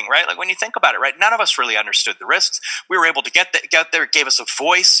freewheeling, right? Like when you think about it, right? None of us really understood the risks. We were able to get there. It gave us a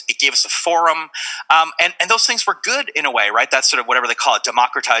voice. It gave us a forum. And those things were good in a way, right? That's sort of whatever they call it,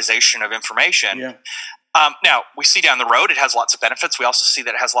 democratization of information. Yeah. Now, we see down the road it has lots of benefits. We also see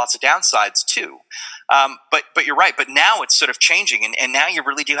that it has lots of downsides too. But you're right. But now it's sort of changing, and now you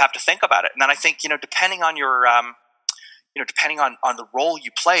really do have to think about it. And then I think, depending on your depending on the role you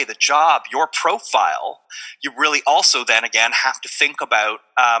play, the job, your profile, you really also then again have to think about,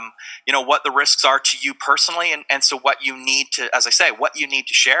 what the risks are to you personally. And so what you need to, as I say, what you need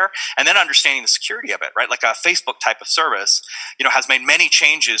to share, and then understanding the security of it, right? Like a Facebook type of service, has made many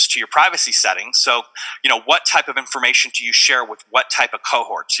changes to your privacy settings. So, what type of information do you share with what type of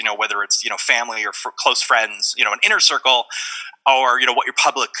cohorts, whether it's, family or close friends, an inner circle, or, what your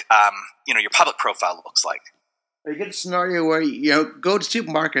public profile looks like. You get a scenario where you go to the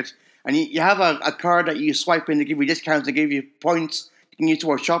supermarket and you have a card that you swipe in to give you discounts, to give you points you can use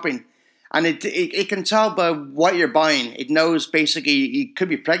towards shopping, and it can tell by what you're buying. It knows basically you could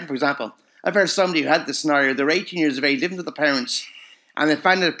be pregnant, for example. I've heard somebody who had this scenario. They're 18 years of age, living with the parents, and they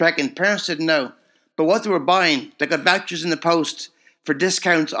found out pregnant. Parents didn't know, but what they were buying, they got vouchers in the post for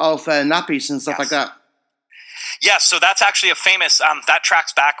discounts off nappies and stuff like that. Yeah, so that's actually a famous, that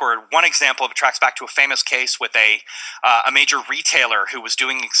tracks back, or one example of it tracks back to a famous case with a major retailer who was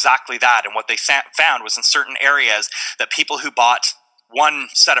doing exactly that. And what they found was in certain areas that people who bought one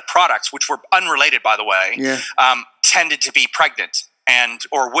set of products, which were unrelated, by the way, tended to be pregnant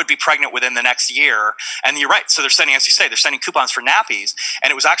or would be pregnant within the next year. And you're right. So they're sending, as you say, they're sending coupons for nappies.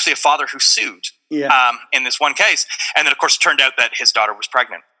 And it was actually a father who sued in this one case. And then, of course, it turned out that his daughter was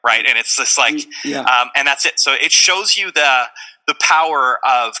pregnant. Right. And it's just like, and that's it. So it shows you the power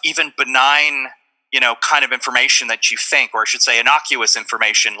of even benign kind of information that you think, or I should say innocuous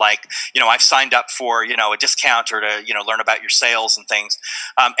information, like, I've signed up for, a discount, or to, learn about your sales and things.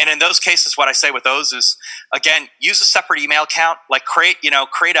 And in those cases, what I say with those is, again, use a separate email account, like create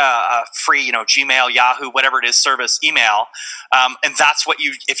a free, Gmail, Yahoo, whatever it is, service email. And that's what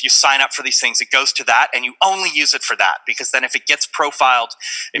if you sign up for these things, it goes to that, and you only use it for that, because then if it gets profiled,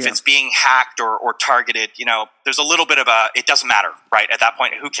 if it's being hacked or targeted, there's a little bit of it doesn't matter, right? At that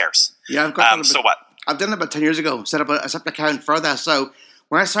point, who cares? Yeah, I've got so what? I've done it about 10 years ago, set up a separate account for that. So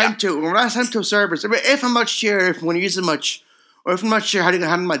when I sign to a service, if I'm not sure if I'm going to use it much, or if I'm not sure how to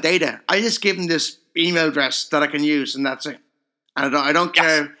handle my data, I just give them this email address that I can use, and that's it. And I don't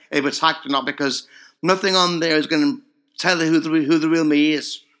care if it's hacked or not, because nothing on there is going to tell you who the real me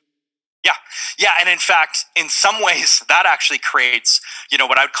is. Yeah, and in fact, in some ways, that actually creates,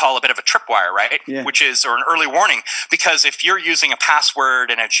 what I would call a bit of a tripwire, right? Yeah. Or an early warning, because if you're using a password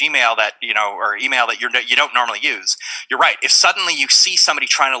and a Gmail that, or email that you don't normally use, you're right. If suddenly you see somebody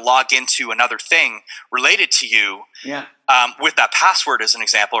trying to log into another thing related to you, with that password as an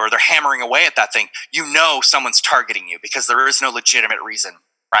example, or they're hammering away at that thing, someone's targeting you, because there is no legitimate reason,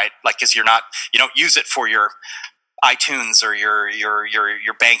 right? Like, because you don't use it for your iTunes or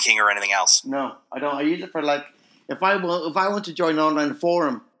your banking or anything else. No, I don't. I use it for, like, if I want to join an online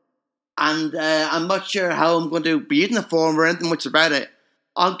forum, and I'm not sure how I'm going to be using the forum or anything much about it,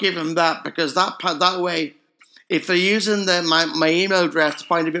 I'll give them that, because that way, if they're using my email address to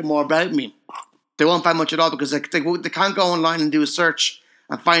find a bit more about me, they won't find much at all, because they can't go online and do a search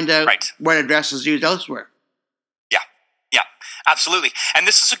and find out where the address is used elsewhere. Yeah, absolutely. And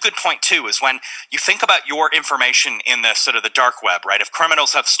this is a good point too, is when you think about your information in the sort of the dark web, right? If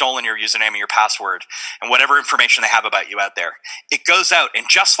criminals have stolen your username and your password and whatever information they have about you out there, it goes out. And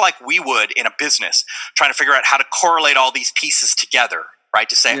just like we would in a business, trying to figure out how to correlate all these pieces together, right?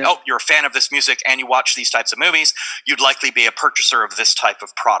 To say, you're a fan of this music and you watch these types of movies, you'd likely be a purchaser of this type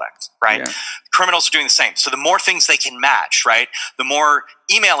of product, right? Yeah. Criminals are doing the same. So the more things they can match, right? The more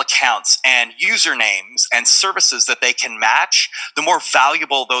email accounts and usernames and services that they can match, the more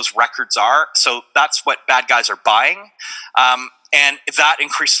valuable those records are. So that's what bad guys are buying. And that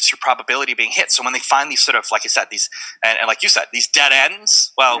increases your probability of being hit. So when they find these sort of, like I said, these, and like you said, these dead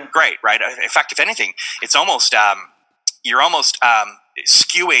ends, great, right? In fact, if anything, it's almost, you're almost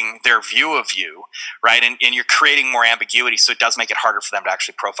skewing their view of you, right? And you're creating more ambiguity, so it does make it harder for them to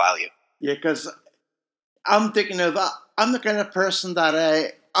actually profile you. Yeah, because I'm the kind of person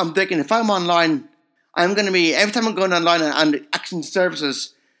that I'm thinking, if I'm online, I'm going to be, every time I'm going online and accessing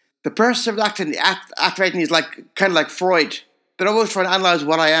services, the person activating is kind of like Freud. They're always trying to analyze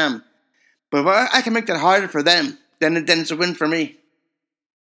what I am. But if I can make that harder for them, then it's a win for me.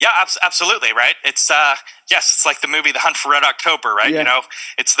 Yeah, absolutely, right? It's it's like the movie The Hunt for Red October, right? Yeah.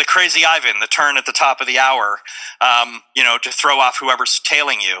 It's the crazy Ivan, the turn at the top of the hour, to throw off whoever's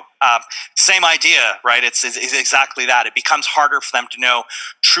tailing you. Same idea, right? It's exactly that. It becomes harder for them to know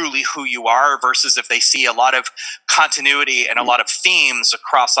truly who you are, versus if they see a lot of continuity and a lot of themes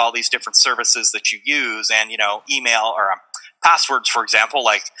across all these different services that you use, and email or passwords, for example,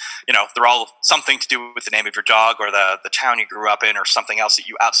 like, they're all something to do with the name of your dog or the town you grew up in, or something else that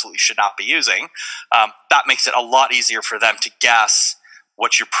you absolutely should not be using. That makes it a lot easier for them to guess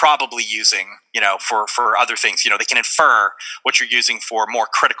what you're probably using, for other things. They can infer what you're using for more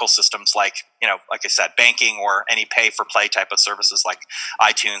critical systems, like, like I said, banking or any pay for play type of services like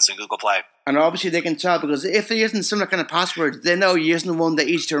iTunes and Google Play. And obviously they can tell, because if they're using similar kind of passwords, they know you're using one that's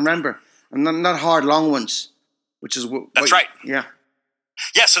easy to remember, and not hard, long ones. Which is that's right. Yeah.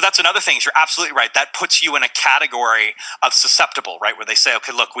 Yeah, so that's another thing. You're absolutely right. That puts you in a category of susceptible, right? Where they say,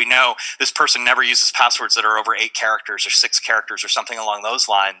 okay, look, we know this person never uses passwords that are over 8 characters or 6 characters or something along those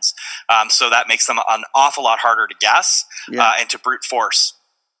lines. So that makes them an awful lot harder to guess and to brute force.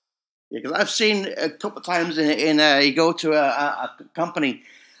 Yeah, because I've seen a couple of times you go to a company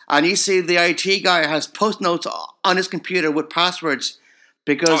and you see the IT guy has post notes on his computer with passwords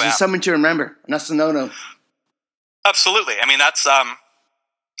because it's something to remember, and that's a no-no. Absolutely. I mean, that's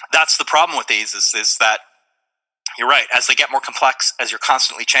the problem with these is that you're right. As they get more complex, as you're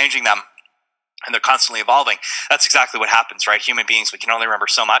constantly changing them and they're constantly evolving, that's exactly what happens, right? Human beings, we can only remember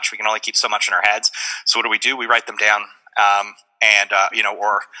so much. We can only keep so much in our heads. So what do? We write them down.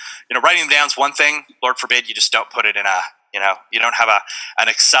 Writing them down is one thing. Lord forbid you just don't put it in you don't have an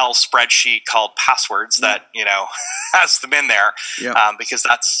Excel spreadsheet called passwords that, has them in there, because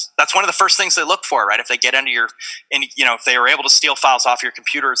that's one of the first things they look for, right? If they get into if they are able to steal files off your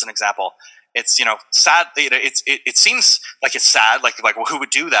computer, as an example, It's sad. It seems like it's sad, like well, who would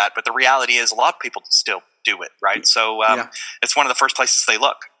do that? But the reality is, a lot of people still do it, right? So it's one of the first places they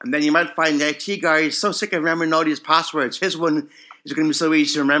look. And then you might find the IT guy is so sick of remembering all these passwords. His one is going to be so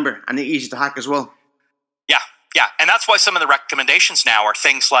easy to remember and easy to hack as well. Yeah, and that's why some of the recommendations now are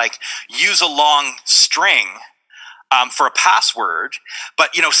things like use a long string for a password,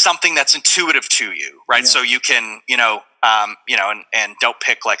 but something that's intuitive to you, right? Yeah. So you can, and don't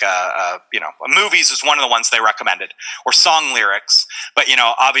pick like movies is one of the ones they recommended, or song lyrics. But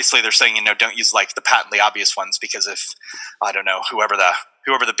obviously they're saying don't use like the patently obvious ones, because if I don't know whoever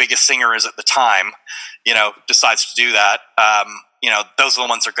the biggest singer is at the time, decides to do that. Those are the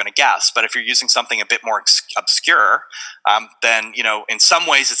ones they're going to guess. But if you're using something a bit more obscure, then, in some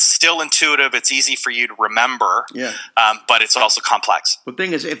ways it's still intuitive. It's easy for you to remember, but it's also complex. The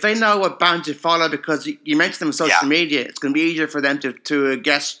thing is, if they know what band to follow, because you mentioned them on social media, it's going to be easier for them to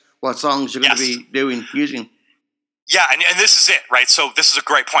guess what songs you're going to be using. Yeah, and this is it, right? So this is a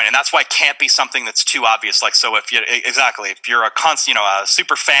great point, and that's why it can't be something that's too obvious. Like, so if you're a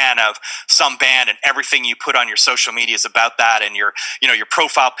super fan of some band, and everything you put on your social media is about that, and your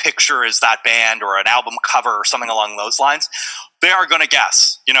profile picture is that band or an album cover or something along those lines, they are going to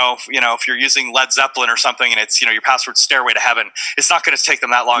guess. If you're using Led Zeppelin or something, and it's your password Stairway to Heaven, it's not going to take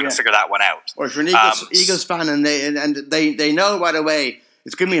them that long to figure that one out. Or if you're an Eagles fan and they know right away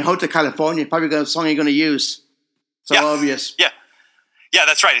it's going to be Hotel California, probably a song you're going to use. So obvious. Yeah,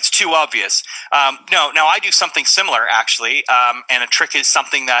 that's right. It's too obvious. Now I do something similar, actually, and a trick is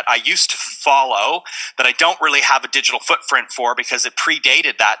something that I used to follow that I don't really have a digital footprint for because it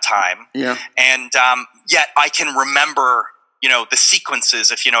predated that time. Yeah. And yet I can remember the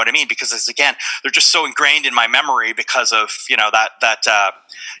sequences, if you know what I mean, because they're just so ingrained in my memory because of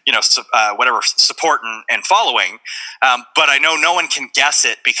whatever support and following. But I know no one can guess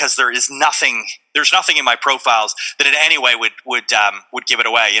it because there's nothing in my profiles that in any way would give it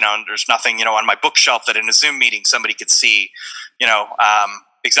away. And there's nothing on my bookshelf that in a Zoom meeting somebody could see.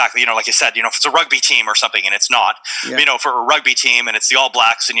 Exactly, like I said, if it's a rugby team or something and it's not, for a rugby team and it's the All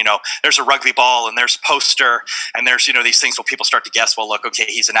Blacks and, there's a rugby ball and there's a poster and there's, these things where people start to guess, well, look, okay,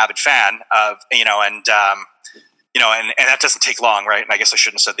 he's an avid fan of, and that doesn't take long, right? And I guess I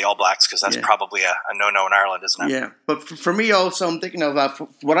shouldn't have said the All Blacks because that's probably a no-no in Ireland, isn't it? Yeah, but for me also, I'm thinking of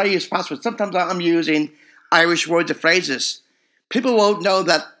what I use passwords. Sometimes I'm using Irish words or phrases. People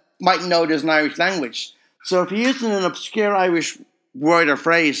might know there's an Irish language. So if you're using an obscure Irish word or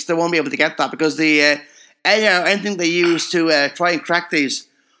phrase, they won't be able to get that because anything they use to try and crack these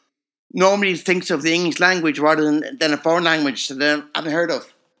normally thinks of the English language rather than a foreign language that they haven't heard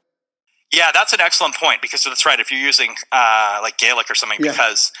of. Yeah, that's an excellent point because that's right. If you're using like Gaelic or something,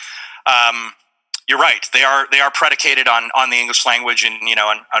 because you're right, they are predicated on the English language, and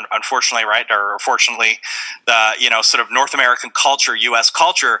unfortunately, right, or fortunately, the sort of North American culture, U.S.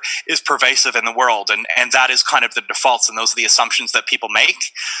 culture, is pervasive in the world, and that is kind of the defaults, and those are the assumptions that people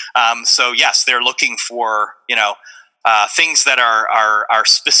make. So yes, they're looking for things that are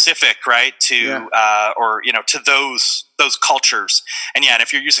specific, right, to or to those cultures, and and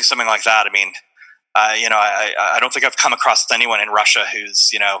if you're using something like that, I mean, I don't think I've come across anyone in Russia who's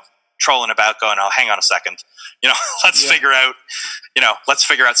trolling about going, oh, hang on a second, let's figure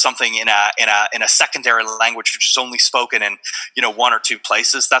out something in a secondary language which is only spoken in one or two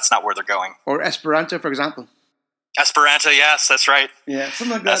places. That's not where they're going. Or Esperanto, for example. Esperanto, yes, that's right. Yeah,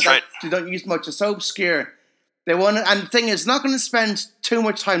 something like that. Right. You don't use much. It's so obscure. They want, and the thing is, not going to spend too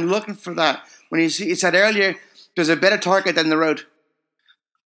much time looking for that. When he said earlier, there's a better target than the road.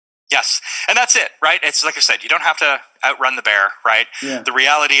 Yes, and that's it, right? It's like I said, you don't have to outrun the bear, right? Yeah. The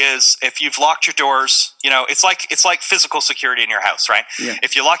reality is, if you've locked your doors, it's like physical security in your house, right? Yeah.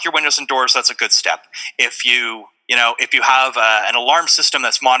 If you lock your windows and doors, that's a good step. If you have an alarm system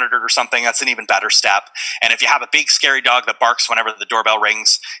that's monitored or something, that's an even better step. And if you have a big scary dog that barks whenever the doorbell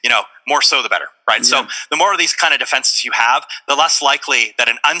rings, more so the better, right? Yeah. So the more of these kind of defenses you have, the less likely that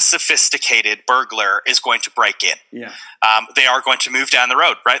an unsophisticated burglar is going to break in. Yeah. They are going to move down the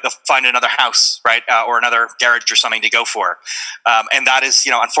road, right? They'll find another house, right? Or another garage or something to go for. And that is,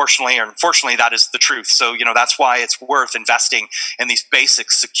 unfortunately, that is the truth. So, that's why it's worth investing in these basic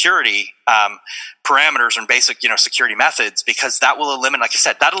security parameters and basic, security methods, because that will eliminate, like I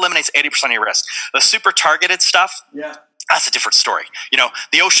said, that eliminates 80% of your risk. The super targeted stuff, that's a different story.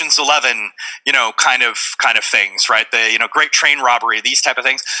 The Ocean's 11, kind of things, right? The, great train robbery, these type of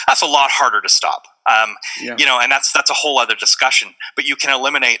things, that's a lot harder to stop. And that's a whole other discussion, but you can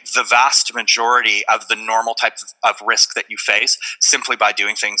eliminate the vast majority of the normal types of risk that you face simply by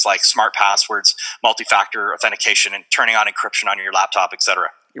doing things like smart passwords, multi-factor authentication, and turning on encryption on your laptop, etc.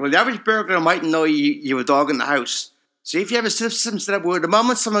 Well, the average burglar mightn't know you have a dog in the house. So if you have a system set up where the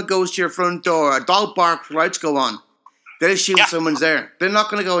moment someone goes to your front door, a dog barks, lights go on, they'll assume someone's there. They're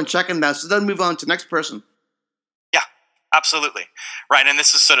not going to go and check in that, so they'll move on to the next person. Yeah, absolutely. Right, and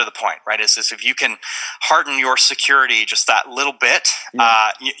this is sort of the point, right, is if you can harden your security just that little bit,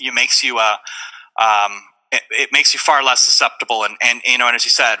 it makes you it makes you far less susceptible, and and as you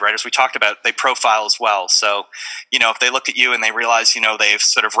said, right, as we talked about, they profile as well. So, if they look at you and they realize, they've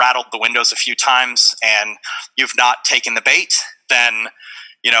sort of rattled the windows a few times and you've not taken the bait, then,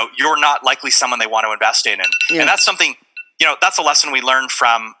 you're not likely someone they want to invest in. And that's something, that's a lesson we learned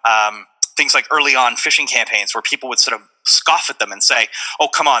from things like early on phishing campaigns where people would sort of scoff at them and say, "Oh,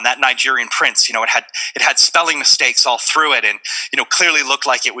 come on, that Nigerian prince, it had spelling mistakes all through it, and clearly looked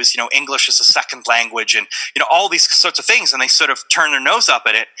like it was English as a second language, and all these sorts of things," and they sort of turn their nose up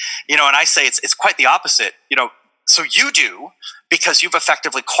at it, and I say it's quite the opposite, So you do, because you've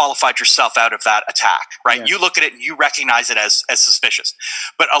effectively qualified yourself out of that attack, right? Yeah. You look at it and you recognize it as suspicious.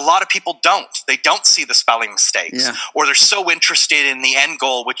 But a lot of people don't. They don't see the spelling mistakes, or they're so interested in the end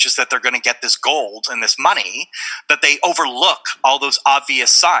goal, which is that they're going to get this gold and this money, that they overlook all those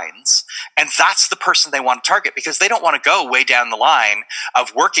obvious signs. And that's the person they want to target, because they don't want to go way down the line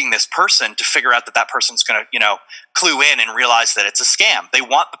of working this person to figure out that person's going to, clue in and realize that it's a scam. They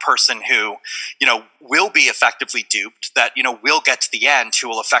want the person who, will be effectively duped, that, will get to the end, who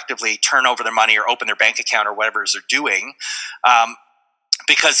will effectively turn over their money or open their bank account or whatever it is they're doing.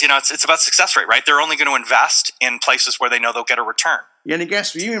 Because, it's about success rate, right? They're only going to invest in places where they know they'll get a return. Yeah, and I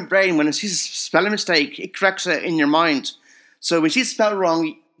guess for the human brain, when it sees a spelling mistake, it corrects it in your mind. So when she's spelled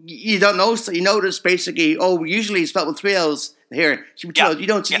wrong, you don't notice that. You notice basically, usually it's spelled with 3 L's here. You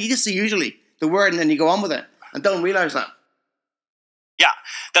don't see, you just see usually the word and then you go on with it and don't realize that. Yeah,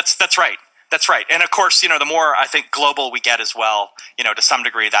 that's right. That's right. And of course, the more I think global we get as well, to some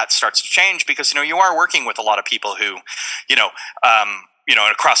degree that starts to change, because, you are working with a lot of people who,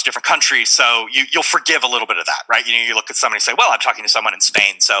 across different countries. So you'll forgive a little bit of that, right? You look at somebody and say, well, I'm talking to someone in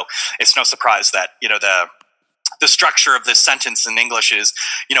Spain. So it's no surprise that, the structure of this sentence in English is,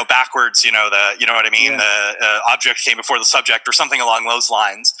 backwards, you know what I mean? Yeah. The object came before the subject or something along those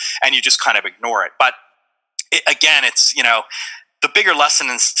lines, and you just kind of ignore it. But again, it's, the bigger lesson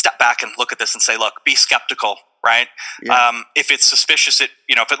is step back and look at this and say, look, be skeptical, right? Yeah. If it's suspicious, if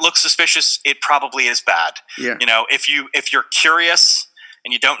it looks suspicious, it probably is bad. Yeah. If you're curious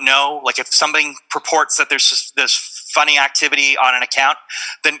and you don't know, like if something purports that there's this funny activity on an account,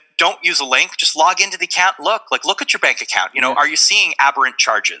 then don't use a link. Just log into the account. Look at your bank account. Are you seeing aberrant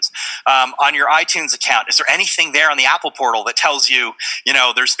charges on your iTunes account? Is there anything there on the Apple portal that tells you,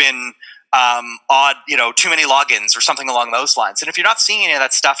 there's been odd, too many logins or something along those lines? And if you're not seeing any of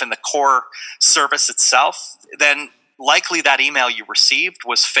that stuff in the core service itself, then likely that email you received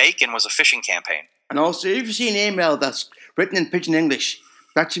was fake and was a phishing campaign. And also, if you see an email that's written in pidgin English,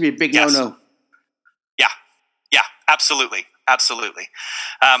 that should be a big no-no. Yeah, absolutely. Absolutely.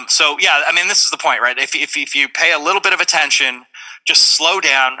 So, yeah, I mean, this is the point, right? If you pay a little bit of attention, just slow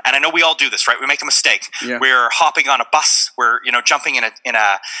down. And I know we all do this, right? We make a mistake. Yeah. We're hopping on a bus. We're jumping in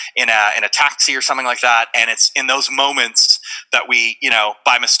a taxi or something like that. And it's in those moments that we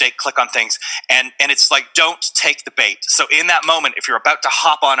by mistake click on things. And it's like, don't take the bait. So in that moment, if you're about to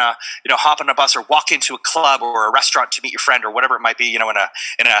hop on a bus or walk into a club or a restaurant to meet your friend or whatever it might be, in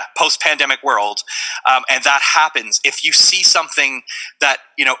a post-pandemic world, and that happens, if you see something that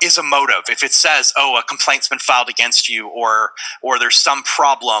is a motive, if it says, a complaint's been filed against you, or there's some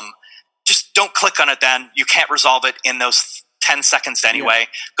problem, just don't click on it. Then you can't resolve it in those 10 seconds anyway. Yeah.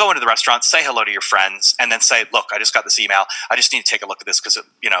 Go into the restaurant, say hello to your friends, and then say, look, I just got this email, I just need to take a look at this because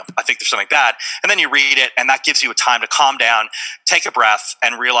I think there's something bad. And then you read it, and that gives you a time to calm down, take a breath,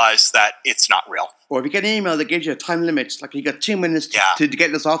 and realize that it's not real. Or if you get an email that gives you a time limit, like you got 2 minutes to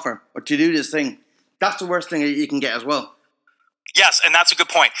get this offer or to do this thing, that's the worst thing that you can get as well. Yes, and that's a good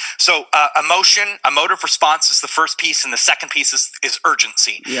point. So emotive response is the first piece, and the second piece is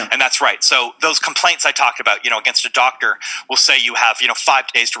urgency. Yeah. And that's right. So those complaints I talked about, against a doctor will say you have, 5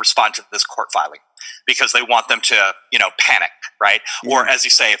 days to respond to this court filing, because they want them to, panic, right? Yeah. Or as you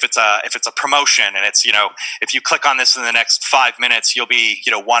say, if it's a promotion and it's, if you click on this in the next 5 minutes, you'll be,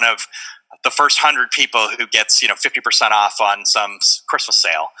 one of the first 100 people who gets 50% off on some Christmas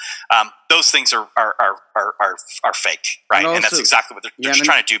sale. Those things are fake, right? And that's exactly what they're just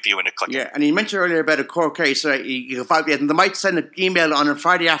trying to dupe you into clicking. Yeah, and you mentioned earlier about a court case. So you and they might send an email on a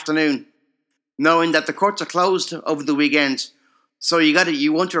Friday afternoon, knowing that the courts are closed over the weekend. So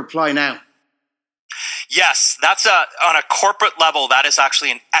you want to reply now. Yes, that's on a corporate level. That is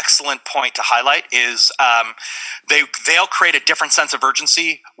actually an excellent point to highlight. They'll create a different sense of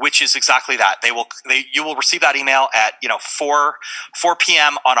urgency, which is exactly that. You will receive that email at 4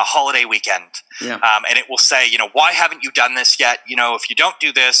 p.m. on a holiday weekend, and it will say, why haven't you done this yet? If you don't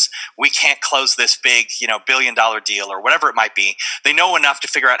do this, we can't close this big $1 billion deal or whatever it might be. They know enough to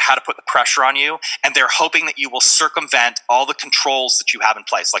figure out how to put the pressure on you, and they're hoping that you will circumvent all the controls that you have in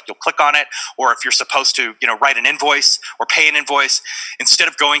place. Like you'll click on it, or if you're supposed to write an invoice or pay an invoice, instead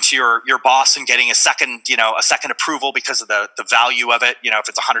of going to your boss and getting a second approval because of the value of it, if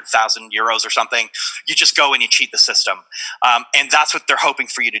it's 100,000 euros or something, you just go and you cheat the system, and that's what they're hoping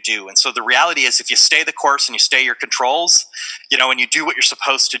for you to do. And so the reality is, if you stay the course and you stay your controls, and you do what you're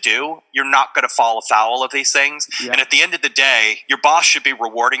supposed to do, you're not going to fall afoul of these things. And at the end of the day, your boss should be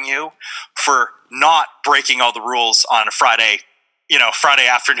rewarding you for not breaking all the rules on a Friday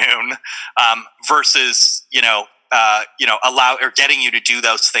afternoon, versus allow or getting you to do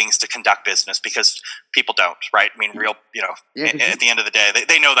those things to conduct business, because people don't, right? I mean, at the end of the day,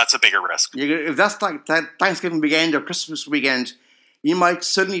 they know that's a bigger risk. If that's like that Thanksgiving weekend or Christmas weekend, you might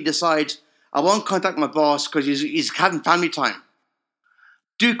suddenly decide, I won't contact my boss because he's having family time.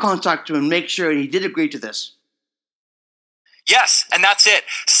 Do contact him and make sure he did agree to this. Yes, and that's it.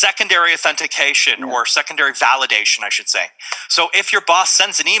 Secondary authentication, or secondary validation, I should say. So if your boss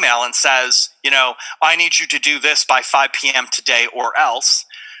sends an email and says, I need you to do this by 5 p.m. today or else,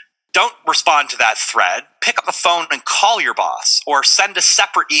 don't respond to that thread. Pick up the phone and call your boss, or send a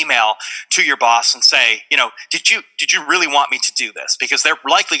separate email to your boss and say, did you really want me to do this? Because they're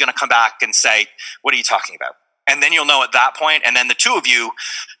likely going to come back and say, what are you talking about? And then you'll know at that point, and then the two of you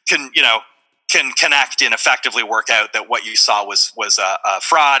can connect and effectively work out that what you saw was a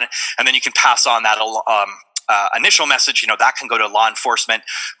fraud, and then you can pass on that initial message. That can go to law enforcement,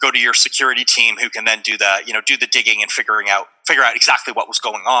 go to your security team, who can then do the digging and figure out exactly what was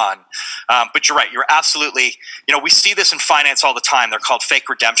going on. But you're right. You're absolutely. We see this in finance all the time. They're called fake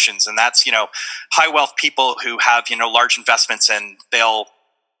redemptions, and that's high wealth people who have large investments, and they'll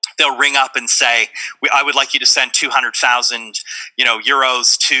ring up and say, I would like you to send 200,000,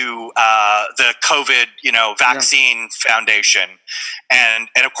 euros to the COVID, vaccine foundation. And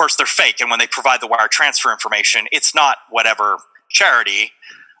of course they're fake. And when they provide the wire transfer information, it's not whatever charity.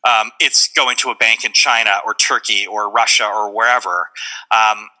 It's going to a bank in China or Turkey or Russia or wherever.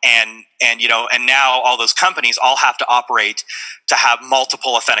 And now all those companies all have to operate to have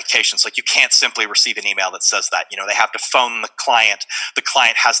multiple authentications. Like, you can't simply receive an email that says that. They have to phone the client. The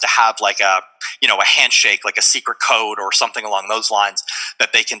client has to have like a handshake, like a secret code or something along those lines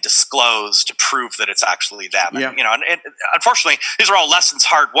that they can disclose to prove that it's actually them. And, and unfortunately, these are all lessons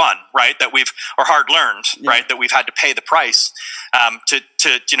hard won, right? Hard learned, right? That we've had to pay the price to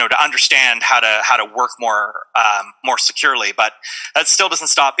understand how to work more securely. But that still doesn't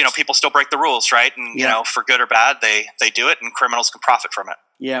stop. People still break the rules, right? And for good or bad, they do it, and criminals can profit from it.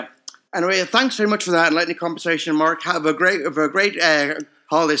 Yeah. Anyway, thanks very much for that enlightening conversation, Mark. Have a great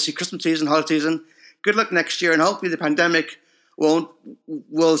holiday, Christmas season, holiday season. Good luck next year, and hopefully the pandemic will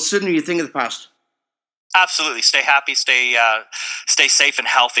suddenly you think of the past. Absolutely. Stay happy, stay safe and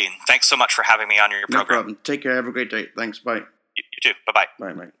healthy. And thanks so much for having me on your program. No problem. Take care. Have a great day. Thanks. Bye. You too.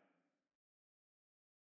 Bye-bye. Bye.